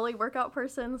 I'm an early workout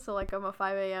person, so like I'm a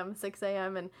 5 a.m., 6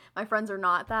 a.m., and my friends are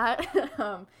not that.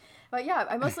 But yeah,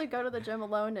 I mostly go to the gym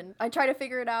alone, and I try to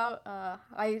figure it out.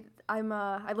 I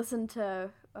listen to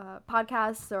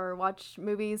podcasts or watch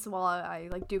movies while I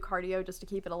like do cardio just to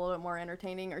keep it a little bit more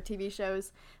entertaining, or TV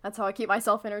shows. That's how I keep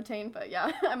myself entertained. But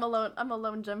yeah, I'm a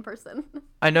lone gym person.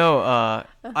 I know.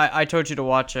 I told you to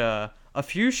watch a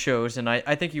few shows, and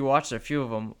I think you watched a few of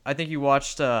them. I think you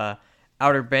watched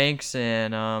Outer Banks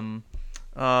and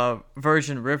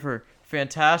Virgin River.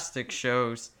 Fantastic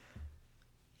shows.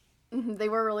 They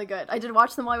were really good. I did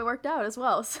watch them while we worked out as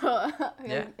well, so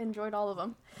I enjoyed all of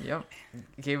them. Yep,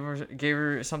 gave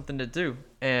her something to do.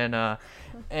 And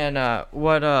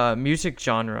what music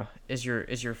genre is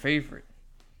your favorite?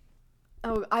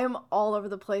 Oh, I am all over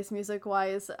the place music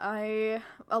wise. A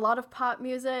lot of pop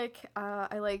music.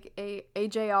 I like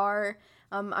AJR.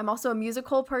 I'm also a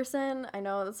musical person. I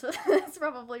know it's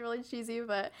probably really cheesy,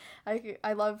 but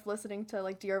I love listening to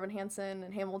like Dear Evan Hansen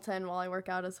and Hamilton while I work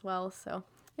out as well. So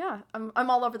Yeah, I'm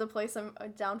all over the place. I'm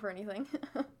down for anything.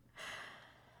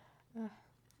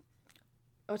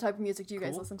 What type of music do you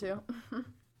guys listen to?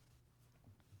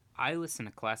 I listen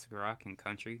to classic rock and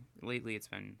country. Lately, it's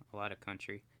been a lot of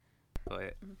country,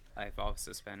 but I've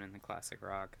also been in the classic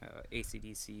rock,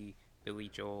 AC/DC, Billy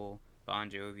Joel,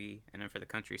 Bon Jovi, and then for the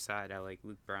countryside, I like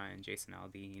Luke Bryan, Jason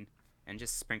Aldean, and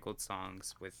just sprinkled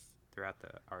songs throughout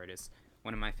the artists.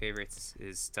 One of my favorites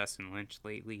is Dustin Lynch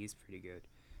lately. He's pretty good.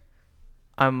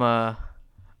 I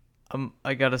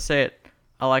gotta say it.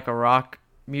 I like a rock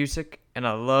music, and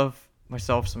I love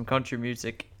myself some country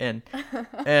music, and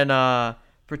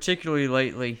particularly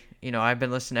lately, I've been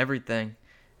listening to everything,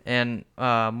 and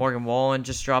Morgan Wallen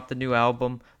just dropped a new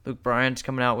album. Luke Bryan's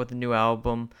coming out with a new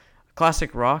album.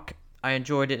 Classic rock, I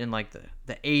enjoyed it in like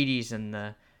the 80s and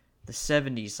the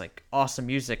 70s, like awesome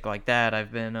music like that.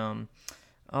 I've been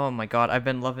oh my god, I've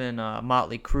been loving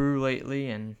Motley Crue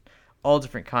lately and all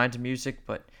different kinds of music.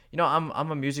 But I'm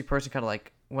a music person, kind of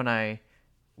like when I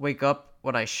wake up,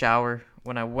 when I shower,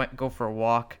 when I go for a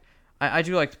walk. I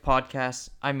do like the podcast.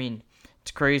 I mean,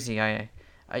 it's crazy.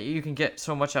 You can get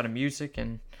so much out of music,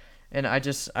 and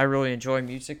I really enjoy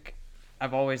music.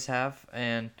 I've always have,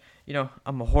 and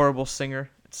I'm a horrible singer.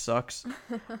 It sucks.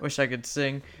 Wish I could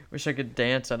sing. Wish I could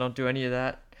dance. I don't do any of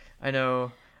that. I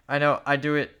know. I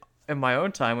do it in my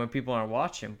own time when people aren't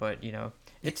watching, but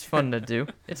it's fun to do.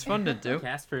 It's fun to do.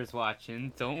 Casper's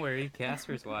watching. Don't worry,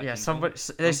 Casper's watching. Yeah,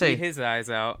 they say his eyes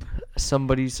out.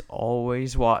 Somebody's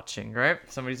always watching, right?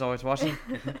 Somebody's always watching.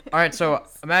 All right, so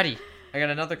Maddie, I got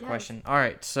another question. All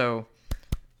right, so,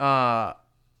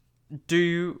 do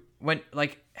you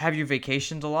have you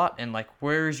vacationed a lot, and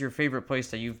where is your favorite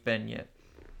place that you've been yet?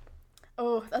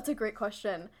 Oh, that's a great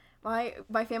question. My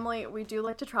family, we do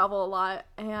like to travel a lot,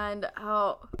 and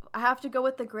I have to go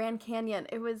with the Grand Canyon.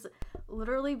 It was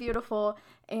literally beautiful,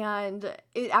 and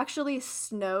it actually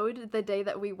snowed the day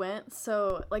that we went,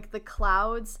 so the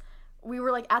clouds, we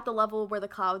were at the level where the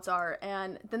clouds are,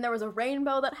 and then there was a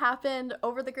rainbow that happened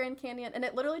over the Grand Canyon, and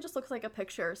it literally just looks like a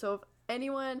picture. So if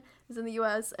anyone is in the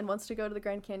US and wants to go to the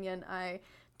Grand Canyon, I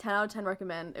 10 out of 10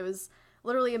 recommend. It was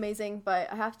literally amazing.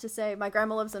 But I have to say, my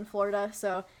grandma lives in Florida,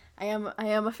 so I am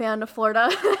a fan of Florida.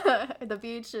 The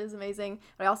beach is amazing,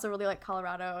 but I also really like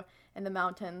Colorado and the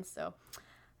mountains, so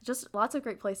just lots of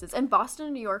great places. And Boston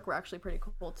and New York were actually pretty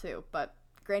cool too, but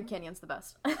Grand Canyon's the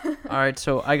best. All right,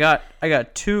 so I got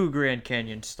two Grand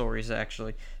Canyon stories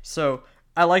actually. So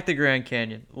I like the Grand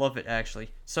Canyon, love it actually.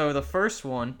 So the first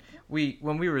one,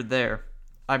 when we were there,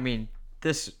 I mean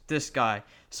this guy.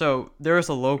 So there was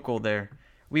a local there.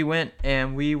 We went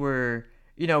and we were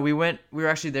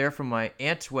actually there for my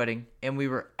aunt's wedding, and we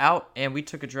were out and we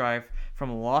took a drive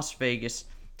from Las Vegas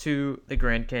to the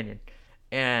Grand Canyon,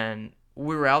 and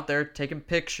we were out there taking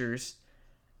pictures,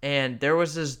 and there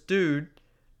was this dude.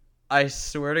 I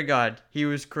swear to God, he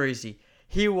was crazy.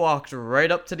 He walked right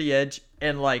up to the edge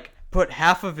and put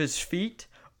half of his feet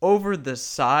over the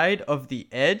side of the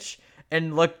edge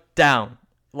and looked down.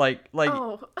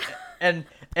 Oh. and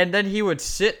then he would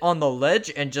sit on the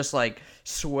ledge and just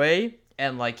sway,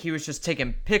 and he was just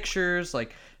taking pictures,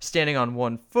 standing on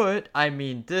one foot. I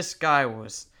mean, this guy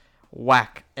was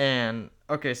whack. And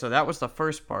okay, so that was the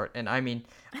first part, and I mean,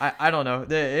 I don't know,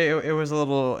 it was a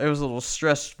little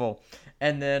stressful.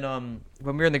 And then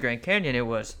when we were in the Grand Canyon, it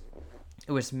was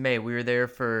May. We were there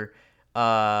for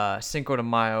Cinco de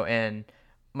Mayo, and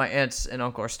my aunts and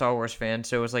uncle are Star Wars fans,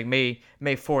 so it was May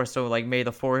 4th, so May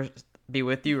the 4th be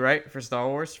with you, right, for Star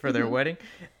Wars, for their wedding.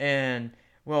 And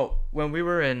well, when we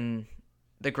were in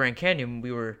the Grand Canyon,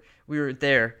 we were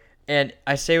there, and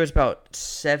I say it was about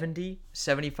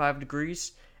 75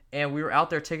 degrees, and we were out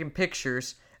there taking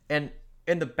pictures, and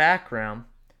in the background,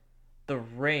 the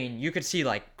rain, you could see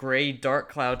gray dark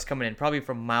clouds coming in probably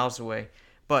from miles away,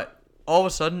 but all of a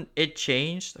sudden it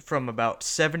changed from about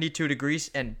 72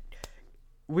 degrees, and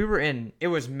it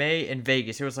was May in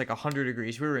Vegas. It was 100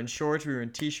 degrees. We were in shorts, we were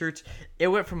in t-shirts. It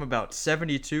went from about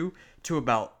 72 to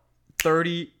about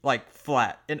 30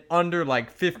 flat in under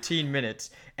 15 minutes.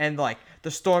 And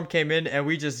the storm came in, and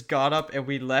we just got up and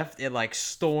we left. It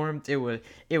stormed.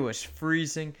 It was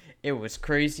freezing. It was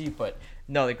crazy, but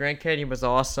no, the Grand Canyon was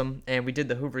awesome, and we did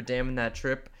the Hoover Dam in that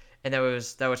trip, and that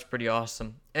was pretty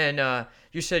awesome. And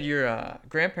you said your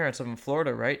grandparents live in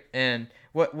Florida, right? And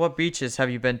what beaches have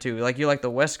you been to? You like the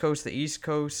West Coast, the East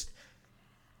Coast?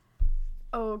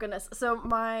 Oh goodness. So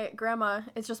my grandma,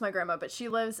 it's just my grandma, but she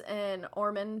lives in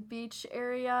Ormond Beach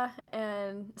area,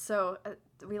 and so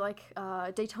we like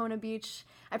Daytona Beach.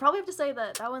 I probably have to say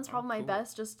that one's probably my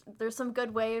best. Just there's some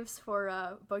good waves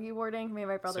for boogie boarding. Me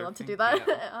and my brother love to do that.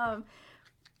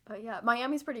 Yeah. But yeah,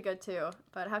 Miami's pretty good too.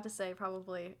 But I have to say,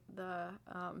 probably the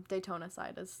Daytona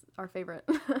side is our favorite.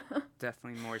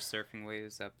 Definitely more surfing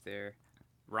waves up there.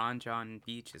 Ron John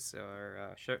Beach is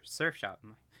our surf shop.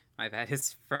 My bad.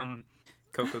 It's from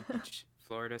Cocoa Beach,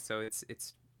 Florida. So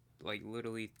it's like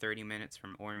literally 30 minutes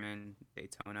from Ormond,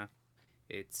 Daytona.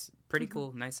 It's pretty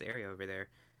cool, nice area over there.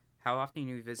 How often do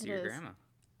you visit your grandma?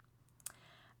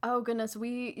 Oh goodness,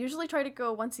 we usually try to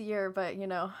go once a year, but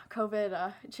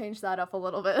COVID changed that up a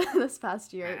little bit this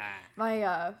past year.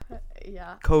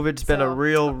 COVID's been a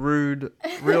real rude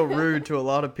to a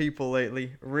lot of people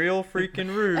lately. Real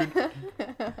freaking rude.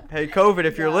 Hey, COVID,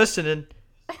 if you're listening,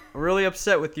 I'm really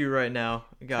upset with you right now,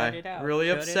 guy. Really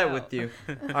upset with you.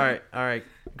 All right,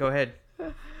 go ahead.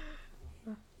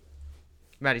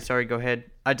 Maddie, sorry, go ahead.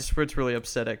 I just was really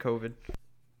upset at COVID.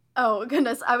 Oh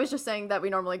goodness, I was just saying that we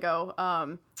normally go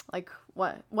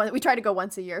we try to go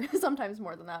once a year, sometimes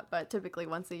more than that, but typically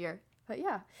once a year. But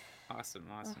yeah. Awesome.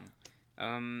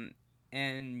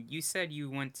 And you said you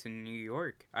went to New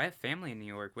York. I have family in New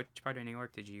York. Which part of New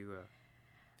York did you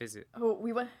visit? Oh,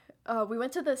 we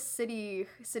went to the city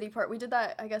part. We did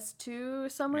that, I guess, 2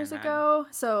 summers ago.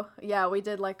 So yeah, we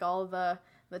did like all the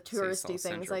touristy things,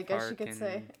 Central I guess Park you could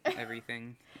say.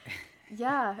 Everything.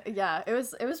 Yeah. It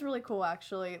was really cool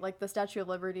actually. Like the Statue of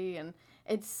Liberty, and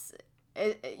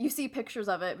you see pictures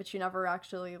of it, but you never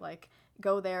actually like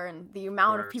go there, and the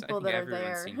amount of people that are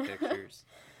there. Seen pictures.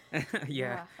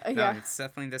 Yeah. It's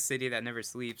definitely the city that never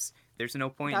sleeps. There's no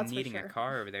point in needing a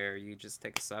car over there. You just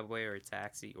take a subway or a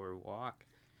taxi or walk.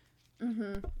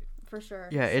 For sure.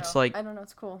 Yeah, so, it's like I don't know,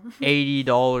 it's cool.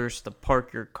 $80 to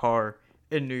park your car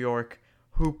in New York.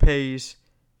 Who pays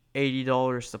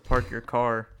 $80 to park your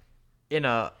car in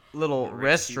a little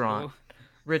restaurant? People.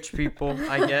 Rich people,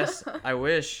 I guess. I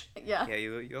wish. Yeah. Yeah,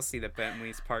 you'll see the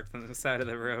Bentleys parked on the side of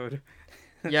the road.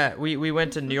 Yeah, we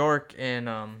went to New York in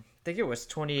I think it was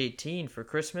 2018 for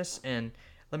Christmas, and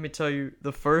let me tell you,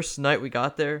 the first night we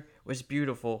got there was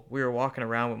beautiful. We were walking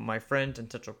around with my friends in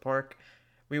Central Park.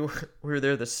 We were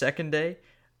there the second day.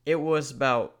 It was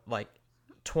about like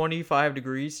 25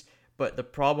 degrees, but the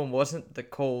problem wasn't the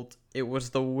cold, it was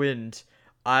the wind.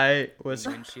 I was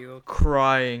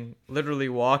crying, literally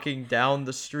walking down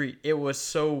the street. It was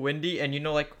so windy, and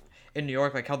like in New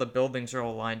York, like how the buildings are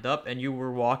all lined up, and you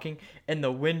were walking, and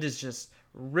the wind is just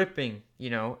ripping,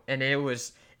 and it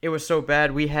was so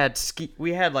bad. We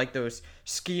had like those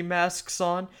ski masks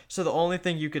on, so the only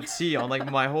thing you could see on like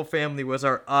my whole family was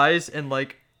our eyes, and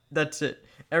like that's it.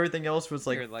 Everything else was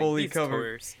like fully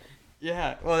covered. Tours.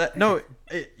 Yeah, well,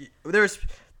 there's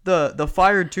the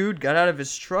fired dude got out of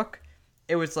his truck.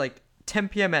 It was like 10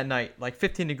 p.m. at night, like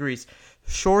 15 degrees,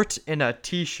 shorts and a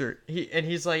t-shirt.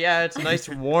 He's like, yeah, it's a nice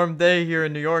warm day here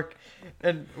in New York.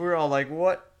 And we're all like,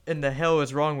 what in the hell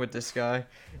is wrong with this guy?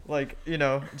 Like,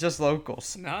 just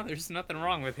locals. No, there's nothing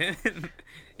wrong with him.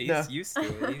 He's used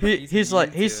to it.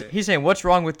 He's saying, what's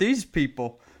wrong with these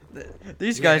people?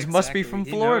 These guys must be from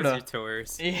Florida. He knows your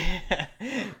tours.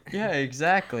 Yeah,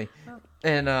 exactly.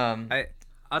 And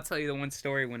I'll tell you the one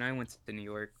story when I went to New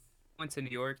York. I went to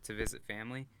New York to visit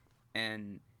family,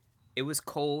 and it was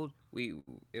cold.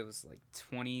 It was like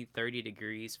 20-30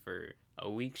 degrees for a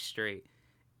week straight,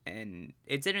 and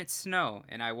it didn't snow,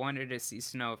 and I wanted to see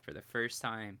snow for the first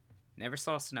time. Never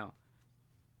saw snow.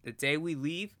 The day we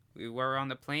leave, we were on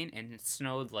the plane, and it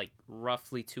snowed like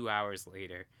roughly 2 hours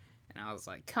later, and I was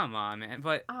like, come on, man.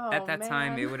 But at that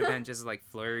time it would have been just like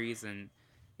flurries, and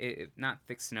it not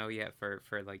thick snow yet for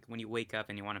like when you wake up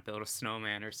and you want to build a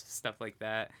snowman or stuff like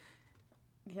that.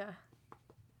 Yeah.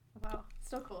 Wow.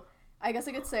 Still cool. I guess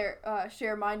I could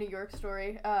share my New York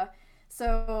story.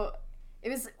 So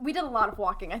we did a lot of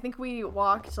walking. I think we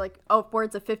walked like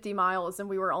upwards of 50 miles, and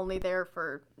we were only there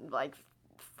for like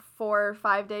 4 or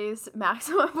 5 days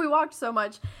maximum. We walked so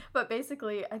much. But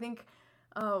basically, I think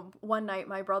one night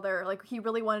my brother, like, he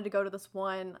really wanted to go to this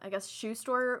one, I guess, shoe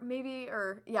store maybe,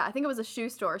 or yeah, I think it was a shoe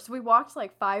store. So we walked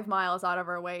like 5 miles out of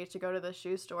our way to go to the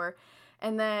shoe store.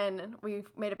 And then we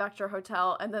made it back to our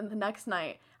hotel. And then the next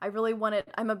night, I really wanted,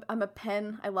 I'm a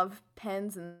pen. I love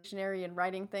pens and dictionary and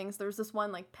writing things. There was this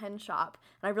one like pen shop,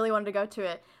 and I really wanted to go to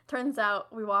it. Turns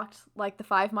out we walked like the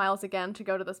 5 miles again to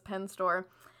go to this pen store.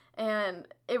 And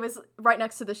it was right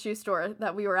next to the shoe store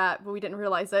that we were at, but we didn't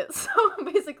realize it. So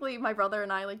basically my brother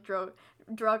and I like drug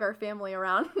our family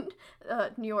around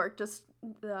New York, just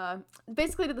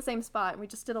basically to the same spot. And we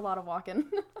just did a lot of walking.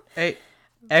 Hey,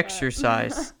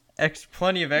 exercise.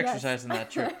 Plenty of exercise in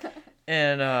that trip.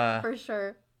 And for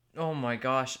sure. Oh my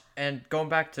gosh. And going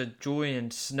back to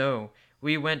Julian's snow,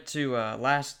 we went to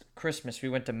last Christmas we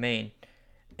went to Maine,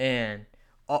 and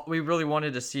we really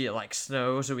wanted to see it like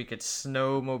snow so we could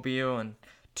snowmobile and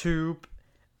tube,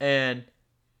 and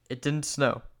it didn't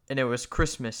snow, and it was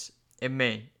Christmas in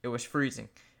Maine. It was freezing,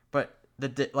 but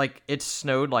it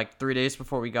snowed like 3 days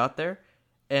before we got there,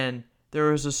 and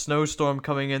there was a snowstorm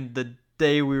coming in the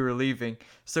day we were leaving,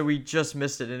 so we just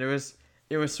missed it, and it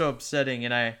was so upsetting.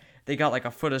 And they got like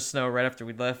a foot of snow right after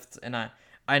we left, and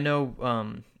I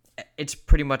know it's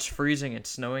pretty much freezing and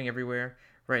snowing everywhere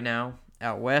right now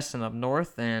out west and up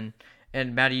north, and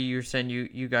Maddie, you were saying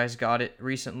you guys got it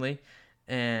recently,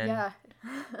 and Yeah.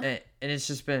 and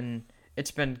it's been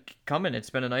coming. It's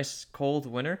been a nice cold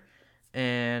winter,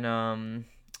 and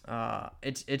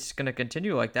it's gonna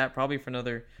continue like that probably for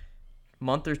another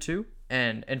month or two.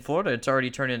 And in Florida, it's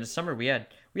already turned into summer. We had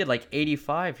like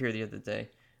 85 here the other day.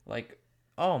 Like,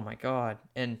 oh my god!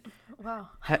 And Wow.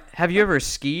 have you ever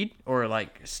skied or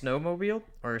like snowmobiled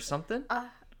or something?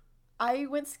 I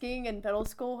went skiing in middle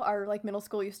school. Our middle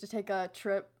school used to take a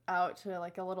trip out to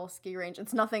like a little ski range.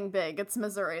 It's nothing big. It's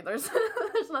Missouri. There's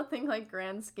there's nothing like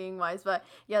grand skiing wise. But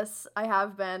yes, I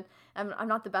have been. I'm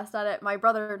not the best at it. My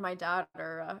brother and my dad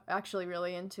are actually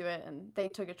really into it, and they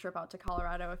took a trip out to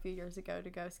Colorado a few years ago to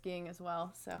go skiing as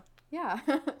well. So yeah,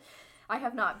 I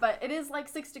have not. But it is like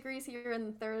 6 degrees here,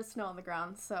 and there is snow on the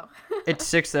ground. So It's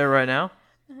 6 there right now.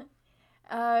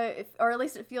 or at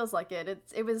least it feels like it.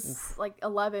 It was like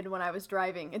 11 when I was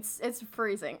driving. It's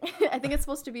freezing. I think it's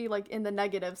supposed to be like in the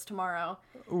negatives tomorrow.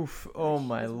 Oof! Oh which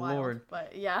my is wild, lord!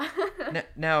 but yeah.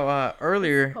 Now,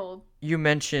 earlier Cold. you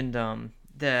mentioned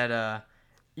that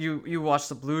you watch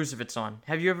the Blues if it's on.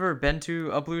 Have you ever been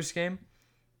to a Blues game?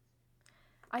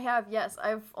 I have, yes.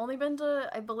 I've only been to,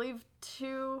 I believe,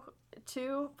 two,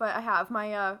 but I have.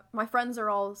 My friends are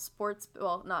all sports,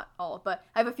 well, not all, but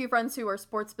I have a few friends who are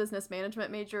sports business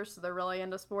management majors, so they're really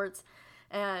into sports,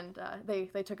 and they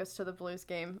took us to the Blues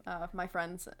game, my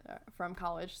friends from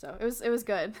college, so it was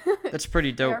good. That's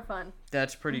pretty dope. They are fun.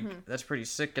 That's pretty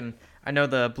sick. And I know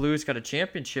the Blues got a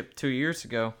championship 2 years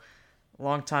ago.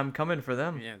 Long time coming for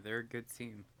them. Yeah, they're a good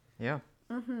team. Yeah.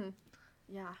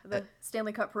 Yeah, the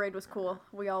Stanley Cup parade was cool.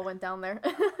 We all went down there.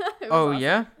 It was Oh awesome.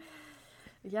 yeah.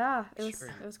 Yeah, it Sure.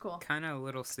 was cool. Kind of a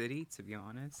little city, to be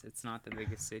honest. It's not the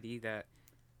biggest city that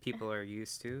people are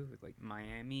used to, like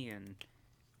Miami and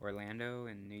Orlando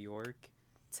and New York,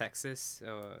 Texas,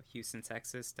 Houston,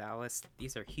 Texas, Dallas.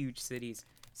 These are huge cities.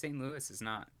 St. Louis is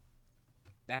not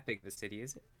that big of a city,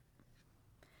 is it?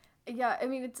 Yeah, I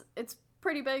mean it's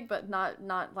pretty big, but not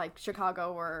like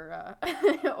Chicago or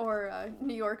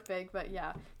New York big. But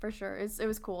yeah, for sure, it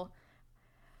was cool.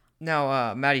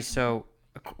 Now, Maddie, so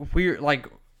we're like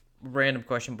random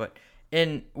question, but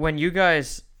when you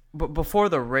guys before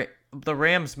the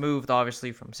Rams moved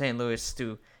obviously from St. Louis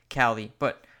to Cali,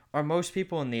 but are most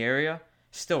people in the area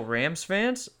still Rams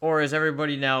fans, or is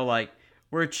everybody now like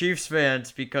we're Chiefs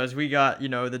fans because we got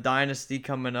the dynasty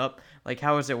coming up? Like,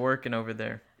 how is it working over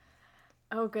there?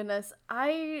 Oh goodness,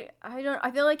 I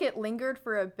feel like it lingered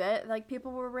for a bit. Like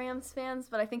people were Rams fans,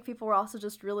 but I think people were also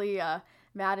just really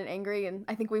mad and angry, and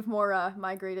I think we've more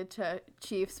migrated to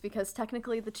Chiefs because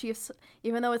technically the Chiefs,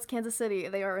 even though it's Kansas City,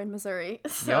 they are in Missouri.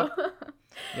 So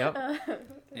Yep. Yeah,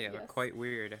 yes. quite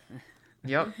weird.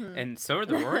 Yep. And so are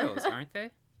the Royals, aren't they?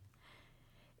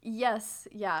 Yes,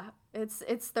 yeah.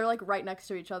 It's they're like right next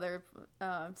to each other,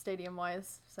 stadium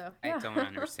wise. So yeah. I don't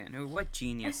understand. What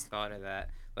genius thought of that?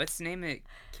 Let's name it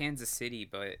Kansas City,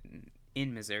 but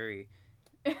in Missouri.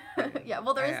 Yeah,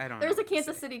 well, I don't know there's a what to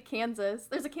Kansas say. City, Kansas.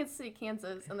 There's a Kansas City,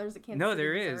 Kansas, and there's a Kansas No, City,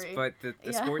 there is, Missouri. but the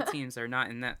Yeah. sport teams are not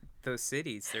in those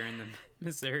cities. They're in the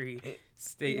Missouri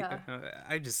state. Yeah.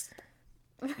 I just.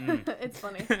 It's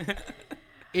funny.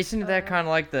 Isn't that kind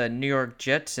of like the New York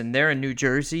Jets, and they're in New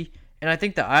Jersey? And I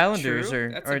think the Islanders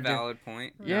True, that's are a valid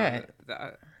point. Yeah. No,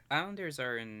 the Islanders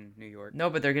are in New York. No,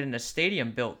 but they're getting a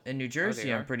stadium built in New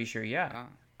Jersey. I'm are? pretty sure. Yeah, Oh.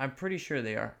 I'm pretty sure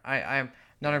they are. I'm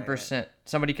not 100%.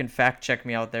 Somebody can fact check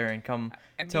me out there and come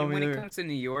I mean, tell me when it they're- comes to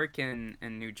New York and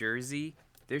New Jersey,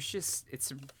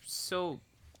 it's so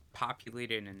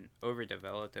populated and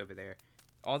overdeveloped over there.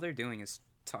 All they're doing is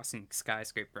tossing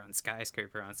skyscraper on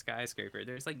skyscraper on skyscraper.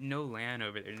 There's like no land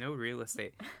over there, no real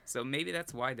estate. So maybe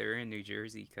that's why they're in New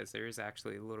Jersey, because there is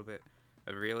actually a little bit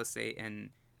of real estate. And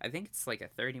I think it's like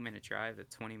a 30-minute drive, a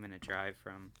 20-minute drive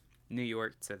from New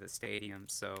York to the stadium.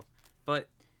 So, but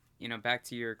back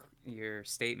to your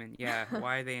statement. Yeah,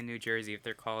 why are they in New Jersey if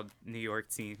they're called New York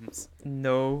teams?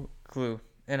 No clue.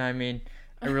 And I mean,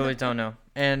 I really don't know.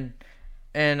 And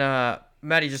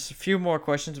Maddie, just a few more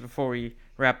questions before we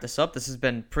wrap this up. This has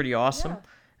been pretty awesome.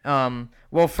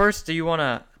 Well, first, do you want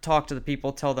to talk to the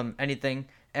people, tell them anything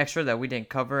extra that we didn't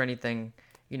cover, anything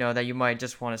that you might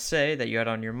just want to say that you had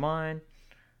on your mind?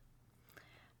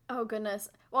 Oh goodness.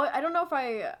 Well, I don't know if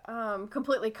I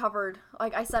completely covered.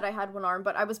 Like I said, I had one arm,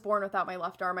 but I was born without my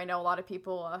left arm. I know a lot of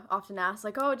people often ask,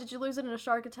 like, "Oh, did you lose it in a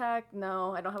shark attack?"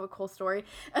 No, I don't have a cool story,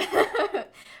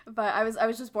 but I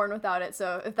was just born without it.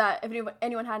 So if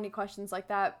anyone had any questions like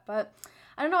that, but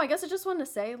I don't know. I guess I just wanted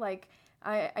to say, like,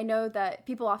 I know that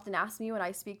people often ask me when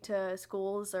I speak to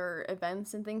schools or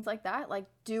events and things like that, like,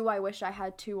 do I wish I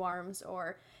had two arms,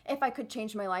 or if I could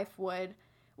change my life,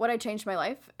 would I change my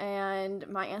life? And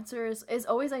my answer is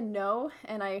always I know.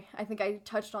 And I think I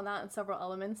touched on that in several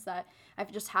elements, that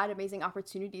I've just had amazing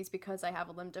opportunities because I have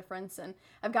a limb difference. And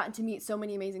I've gotten to meet so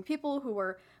many amazing people who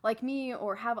were like me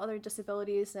or have other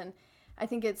disabilities. And I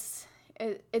think it's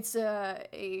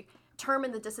a term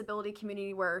in the disability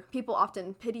community where people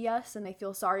often pity us and they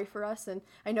feel sorry for us. And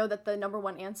I know that the number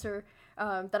one answer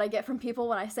that I get from people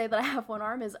when I say that I have one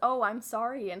arm is, "Oh, I'm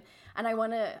sorry," and I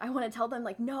want to tell them,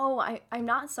 like, no, I'm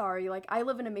not sorry. Like, I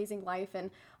live an amazing life, and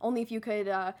only if you could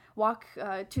walk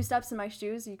 2 steps in my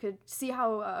shoes, you could see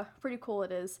how pretty cool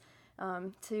it is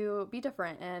to be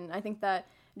different. And I think that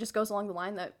it just goes along the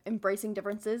line that embracing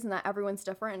differences and that everyone's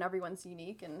different and everyone's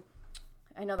unique. And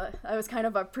I know that I was kind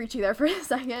of preachy there for a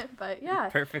second, but yeah.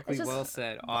 Perfectly well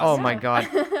said. Awesome. Oh my God.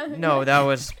 No, that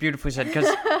was beautifully said, because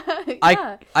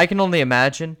yeah. I can only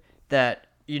imagine that,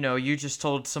 you just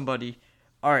told somebody,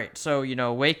 all right, so,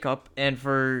 wake up, and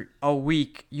for a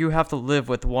week, you have to live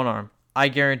with one arm. I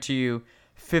guarantee you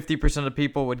 50% of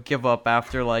people would give up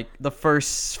after, like, the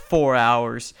first 4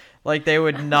 hours. Like, they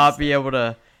would not be able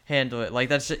to handle it. Like,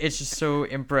 it's just so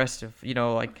impressive,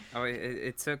 like. Oh,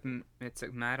 it took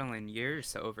Madelyn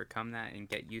years to overcome that and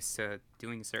get used to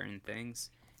doing certain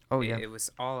things. Oh yeah, it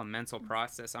was all a mental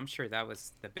process. I'm sure that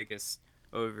was the biggest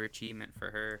overachievement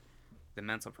for her, the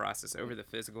mental process over the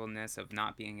physicalness of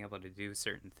not being able to do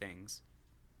certain things.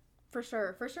 For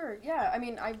sure. Yeah, I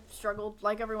mean, I struggled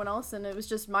like everyone else, and it was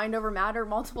just mind over matter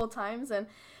multiple times, and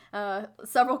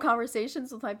several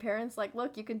conversations with my parents, like,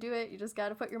 look, you can do it, you just got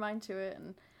to put your mind to it.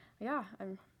 And yeah,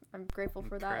 I'm grateful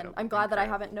for that, and I'm glad that I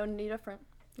haven't known any different.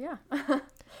 Yeah.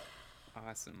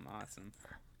 Awesome.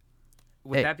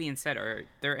 With that being said, are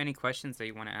there any questions that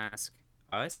you want to ask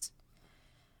us?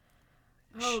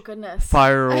 Oh goodness.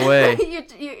 Fire away.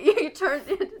 you turned,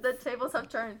 the tables have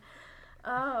turned.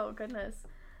 Oh goodness.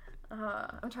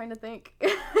 I'm trying to think.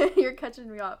 You're catching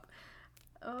me up.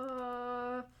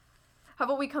 How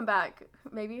about we come back?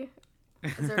 Maybe.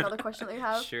 Is there another question that you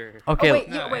have? Sure. Okay.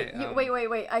 Oh,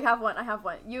 wait. I have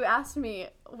one. You asked me,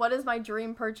 what is my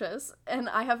dream purchase? And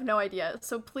I have no idea.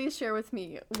 So please share with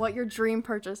me what your dream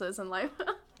purchase is in life.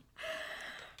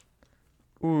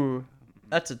 Ooh,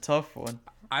 that's a tough one.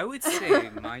 I would say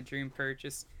my dream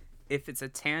purchase, if it's a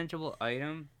tangible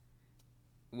item,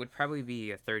 would probably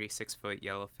be a 36-foot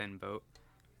yellowfin boat.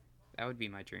 That would be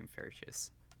my dream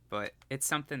purchase. But it's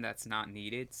something that's not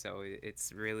needed, so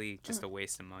it's really just a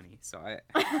waste of money. So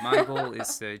my goal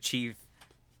is to achieve,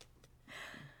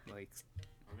 like,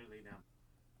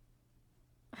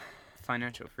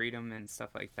 financial freedom and stuff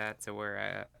like that, to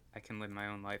where I can live my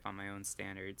own life on my own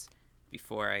standards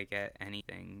before I get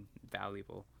anything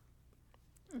valuable.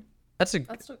 That's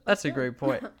a great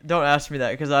point. Don't ask me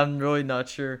that, because I'm really not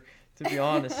sure, to be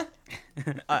honest.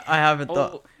 I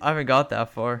haven't got that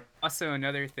far. Also,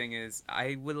 another thing is,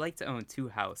 I would like to own 2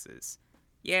 houses.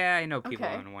 Yeah, I know people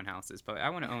own 1 houses, but I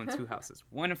want to own 2 houses.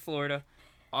 One in Florida,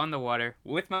 on the water,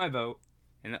 with my boat,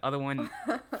 and the other one,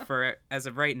 for as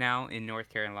of right now, in North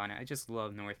Carolina. I just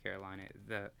love North Carolina.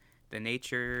 The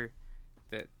nature,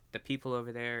 the people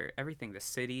over there, everything, the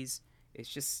cities, it's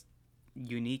just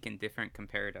unique and different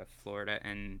compared to Florida.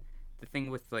 And the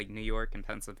thing with, like, New York and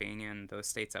Pennsylvania and those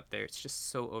states up there, it's just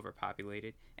so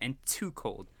overpopulated and too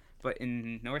cold. But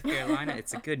in North Carolina,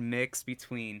 it's a good mix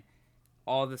between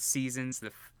all the seasons,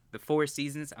 the 4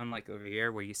 seasons, unlike over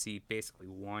here where you see basically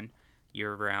one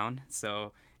year-round.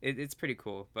 So it's pretty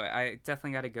cool. But I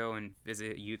definitely got to go and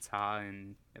visit Utah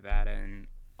and Nevada and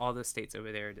all those states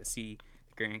over there to see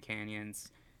the Grand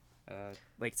Canyons,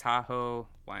 Lake Tahoe,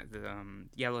 the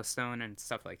Yellowstone, and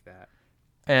stuff like that.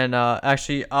 And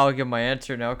actually, I'll give my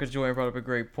answer now, because Joanne brought up a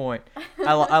great point.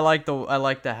 I like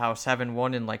the house, having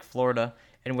one in, like, Florida,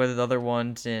 and whether the other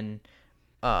one's in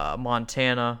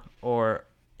Montana, or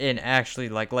in actually,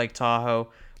 like, Lake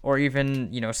Tahoe, or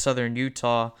even, southern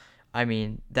Utah. I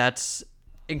mean, that's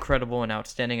incredible and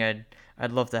outstanding.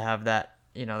 I'd love to have that.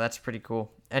 That's pretty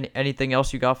cool. Anything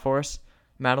else you got for us,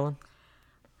 Madelyn?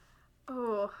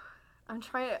 Oh, I'm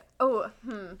trying to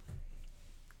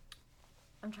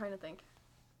think.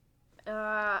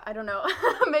 I don't know.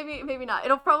 maybe not.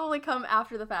 It'll probably come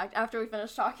after the fact. After we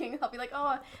finish talking, I'll be like,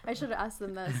 oh, I should have asked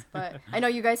them this. But I know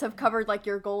you guys have covered like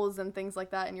your goals and things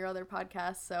like that in your other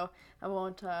podcasts, so I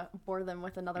won't bore them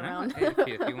with another round.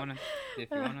 If you want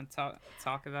to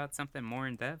talk about something more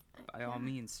in depth, by all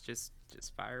means, just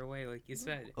fire away, like you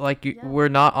said. We're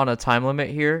not on a time limit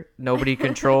here. Nobody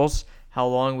controls how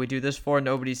long we do this for.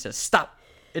 Nobody says stop.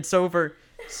 It's over.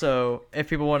 So if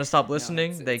people want to stop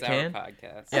listening, they can. Our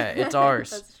podcast. Yeah, it's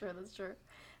ours. That's true.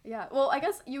 Yeah. Well, I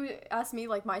guess you asked me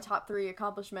like my top 3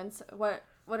 accomplishments. What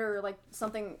are like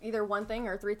something, either one thing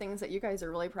or 3 things that you guys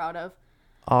are really proud of?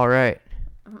 All right.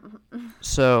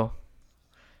 So,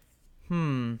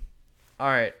 all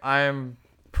right. I'm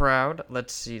proud.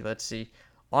 Let's see.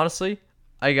 Honestly,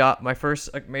 I got my first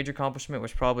major accomplishment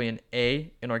was probably an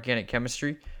A in organic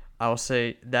chemistry. I'll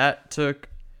say that took.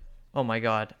 Oh my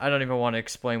God, I don't even want to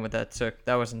explain what that took.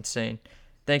 That was insane.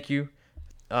 Thank you.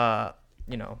 First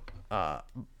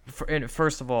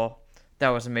of all, that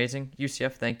was amazing.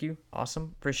 UCF, thank you.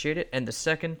 Awesome. Appreciate it. And the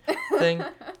second thing,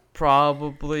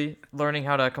 probably learning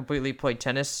how to completely play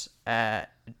tennis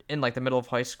in like the middle of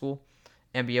high school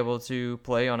and be able to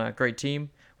play on a great team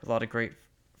with a lot of great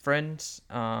friends.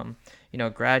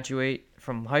 Graduate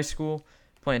from high school,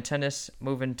 playing tennis,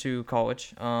 moving to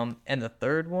college. And the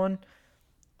third one,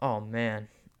 oh man.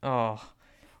 Oh,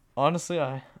 honestly,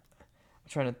 I'm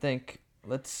trying to think.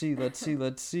 Let's see. I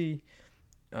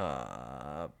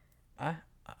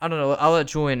don't know. I'll let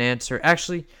Julian answer.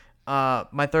 Actually,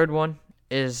 my third one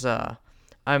is like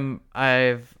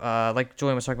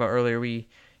Julian was talking about earlier, we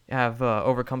have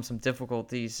overcome some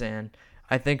difficulties, and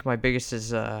I think my biggest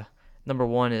is number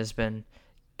 1 has been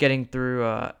getting through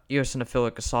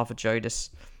eosinophilic esophagitis.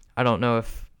 I don't know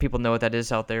if people know what that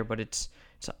is out there, but it's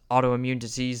an autoimmune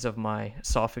disease of my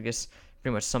esophagus.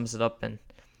 Pretty much sums it up. And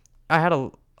I had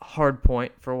a hard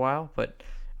point for a while, but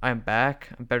I'm back.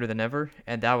 I'm better than ever.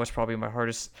 And that was probably my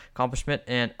hardest accomplishment.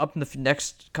 And up in the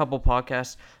next couple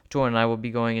podcasts, Jordan and I will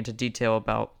be going into detail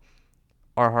about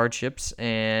our hardships.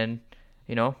 And,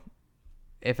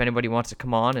 if anybody wants to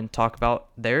come on and talk about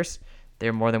theirs,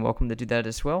 they're more than welcome to do that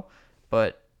as well.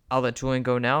 But I'll let Julian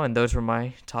go now. And those were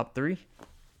my top 3.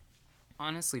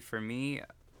 Honestly, for me,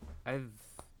 I've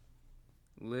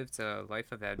lived a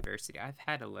life of adversity. I've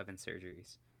had 11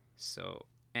 surgeries. So,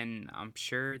 and I'm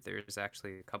sure there's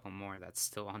actually a couple more that's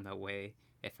still on the way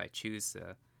if I choose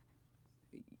to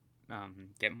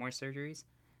get more surgeries.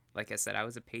 Like I said, I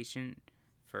was a patient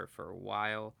for a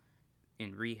while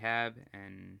in rehab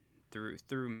and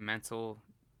through mental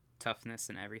toughness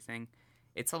and everything.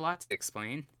 It's a lot to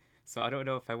explain, so I don't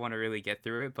know if I want to really get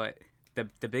through it, but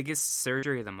the biggest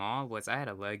surgery of them all was I had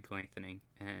a leg lengthening,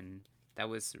 and that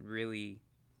was really,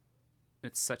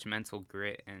 it's such mental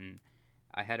grit, and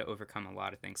I had to overcome a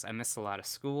lot of things. I missed a lot of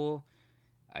school.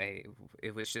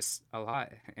 It was just a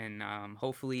lot, and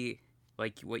hopefully,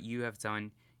 like what you have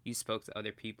done, you spoke to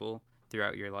other people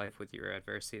throughout your life with your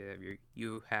adversity that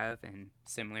you have, and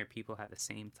similar people have the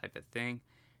same type of thing,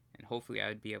 and hopefully I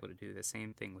would be able to do the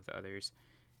same thing with others,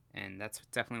 and that's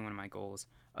definitely one of my goals.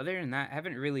 Other than that, I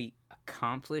haven't really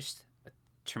accomplished a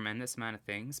tremendous amount of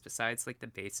things besides like the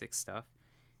basic stuff,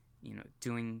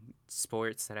 doing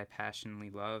sports that I passionately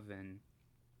love and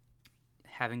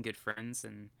having good friends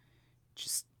and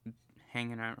just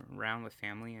hanging around with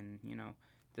family and,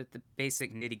 the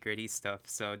basic nitty-gritty stuff.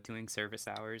 So doing service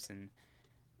hours and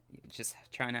just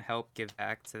trying to help give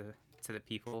back to the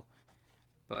people.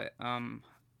 But I'm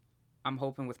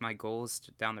hoping with my goals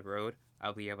down the road,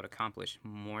 I'll be able to accomplish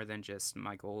more than just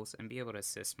my goals and be able to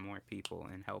assist more people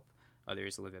and help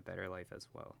others live a better life as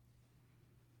well.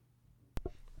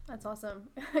 That's awesome.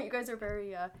 You guys are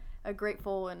very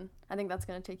grateful, and I think that's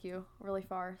going to take you really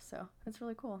far, so that's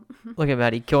really cool. Look at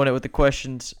Maddie killing it with the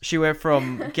questions. She went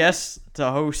from guest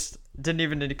to host. Didn't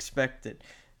even expect it.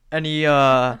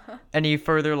 Any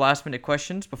further last minute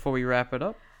questions before we wrap it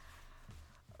up?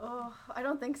 Oh, I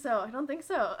don't think so.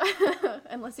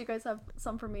 Unless you guys have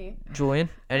some for me. Julian,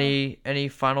 any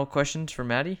final questions for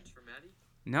Maddie?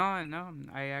 No,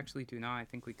 I actually do not. I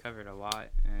think we covered a lot,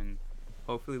 and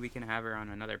hopefully we can have her on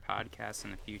another podcast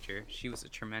in the future. She was a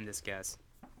tremendous guest.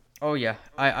 Oh yeah,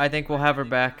 I think we'll have her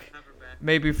back,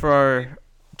 maybe for our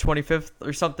 25th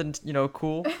or something,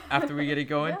 cool, after we get it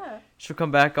going. Yeah. She'll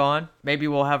come back on. Maybe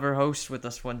we'll have her host with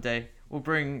us one day. We'll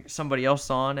bring somebody else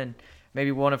on, and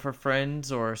maybe one of her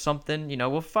friends or something.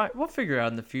 We'll figure it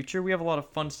out in the future. We have a lot of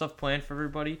fun stuff planned for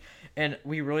everybody, and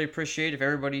we really appreciate if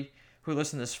everybody who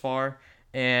listened this far,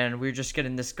 and we're just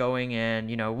getting this going, and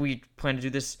we plan to do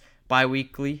this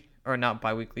bi-weekly, or not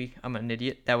bi-weekly, I'm an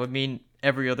idiot. That would mean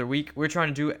every other week. We're trying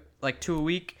to do like 2 a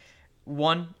week,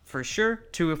 one, for sure.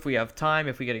 Two, if we have time,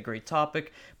 if we get a great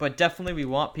topic. But definitely we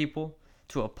want people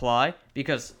to apply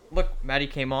because, look,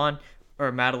 Madelyn,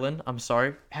 I'm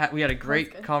sorry. We had a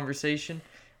great conversation.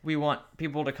 We want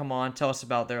people to come on, tell us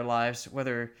about their lives,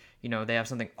 whether, they have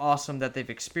something awesome that they've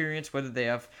experienced, whether they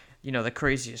have, the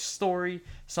craziest story,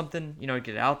 something, to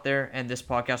get out there. And this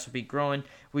podcast will be growing.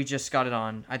 We just got it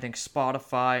on, I think,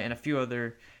 Spotify and a few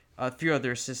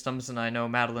other systems, and I know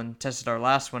Madelyn tested our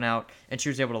last one out, and she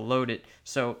was able to load it.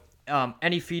 So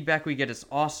any feedback we get is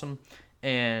awesome,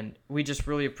 and we just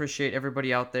really appreciate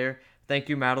everybody out there. Thank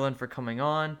you, Madelyn, for coming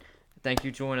on. Thank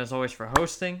you, Julian, as always, for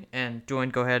hosting. And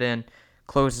Julian, go ahead and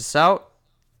close this out.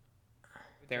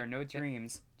 There are no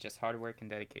dreams, just hard work and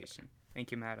dedication.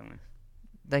 Thank you, Madelyn.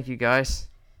 Thank you, guys.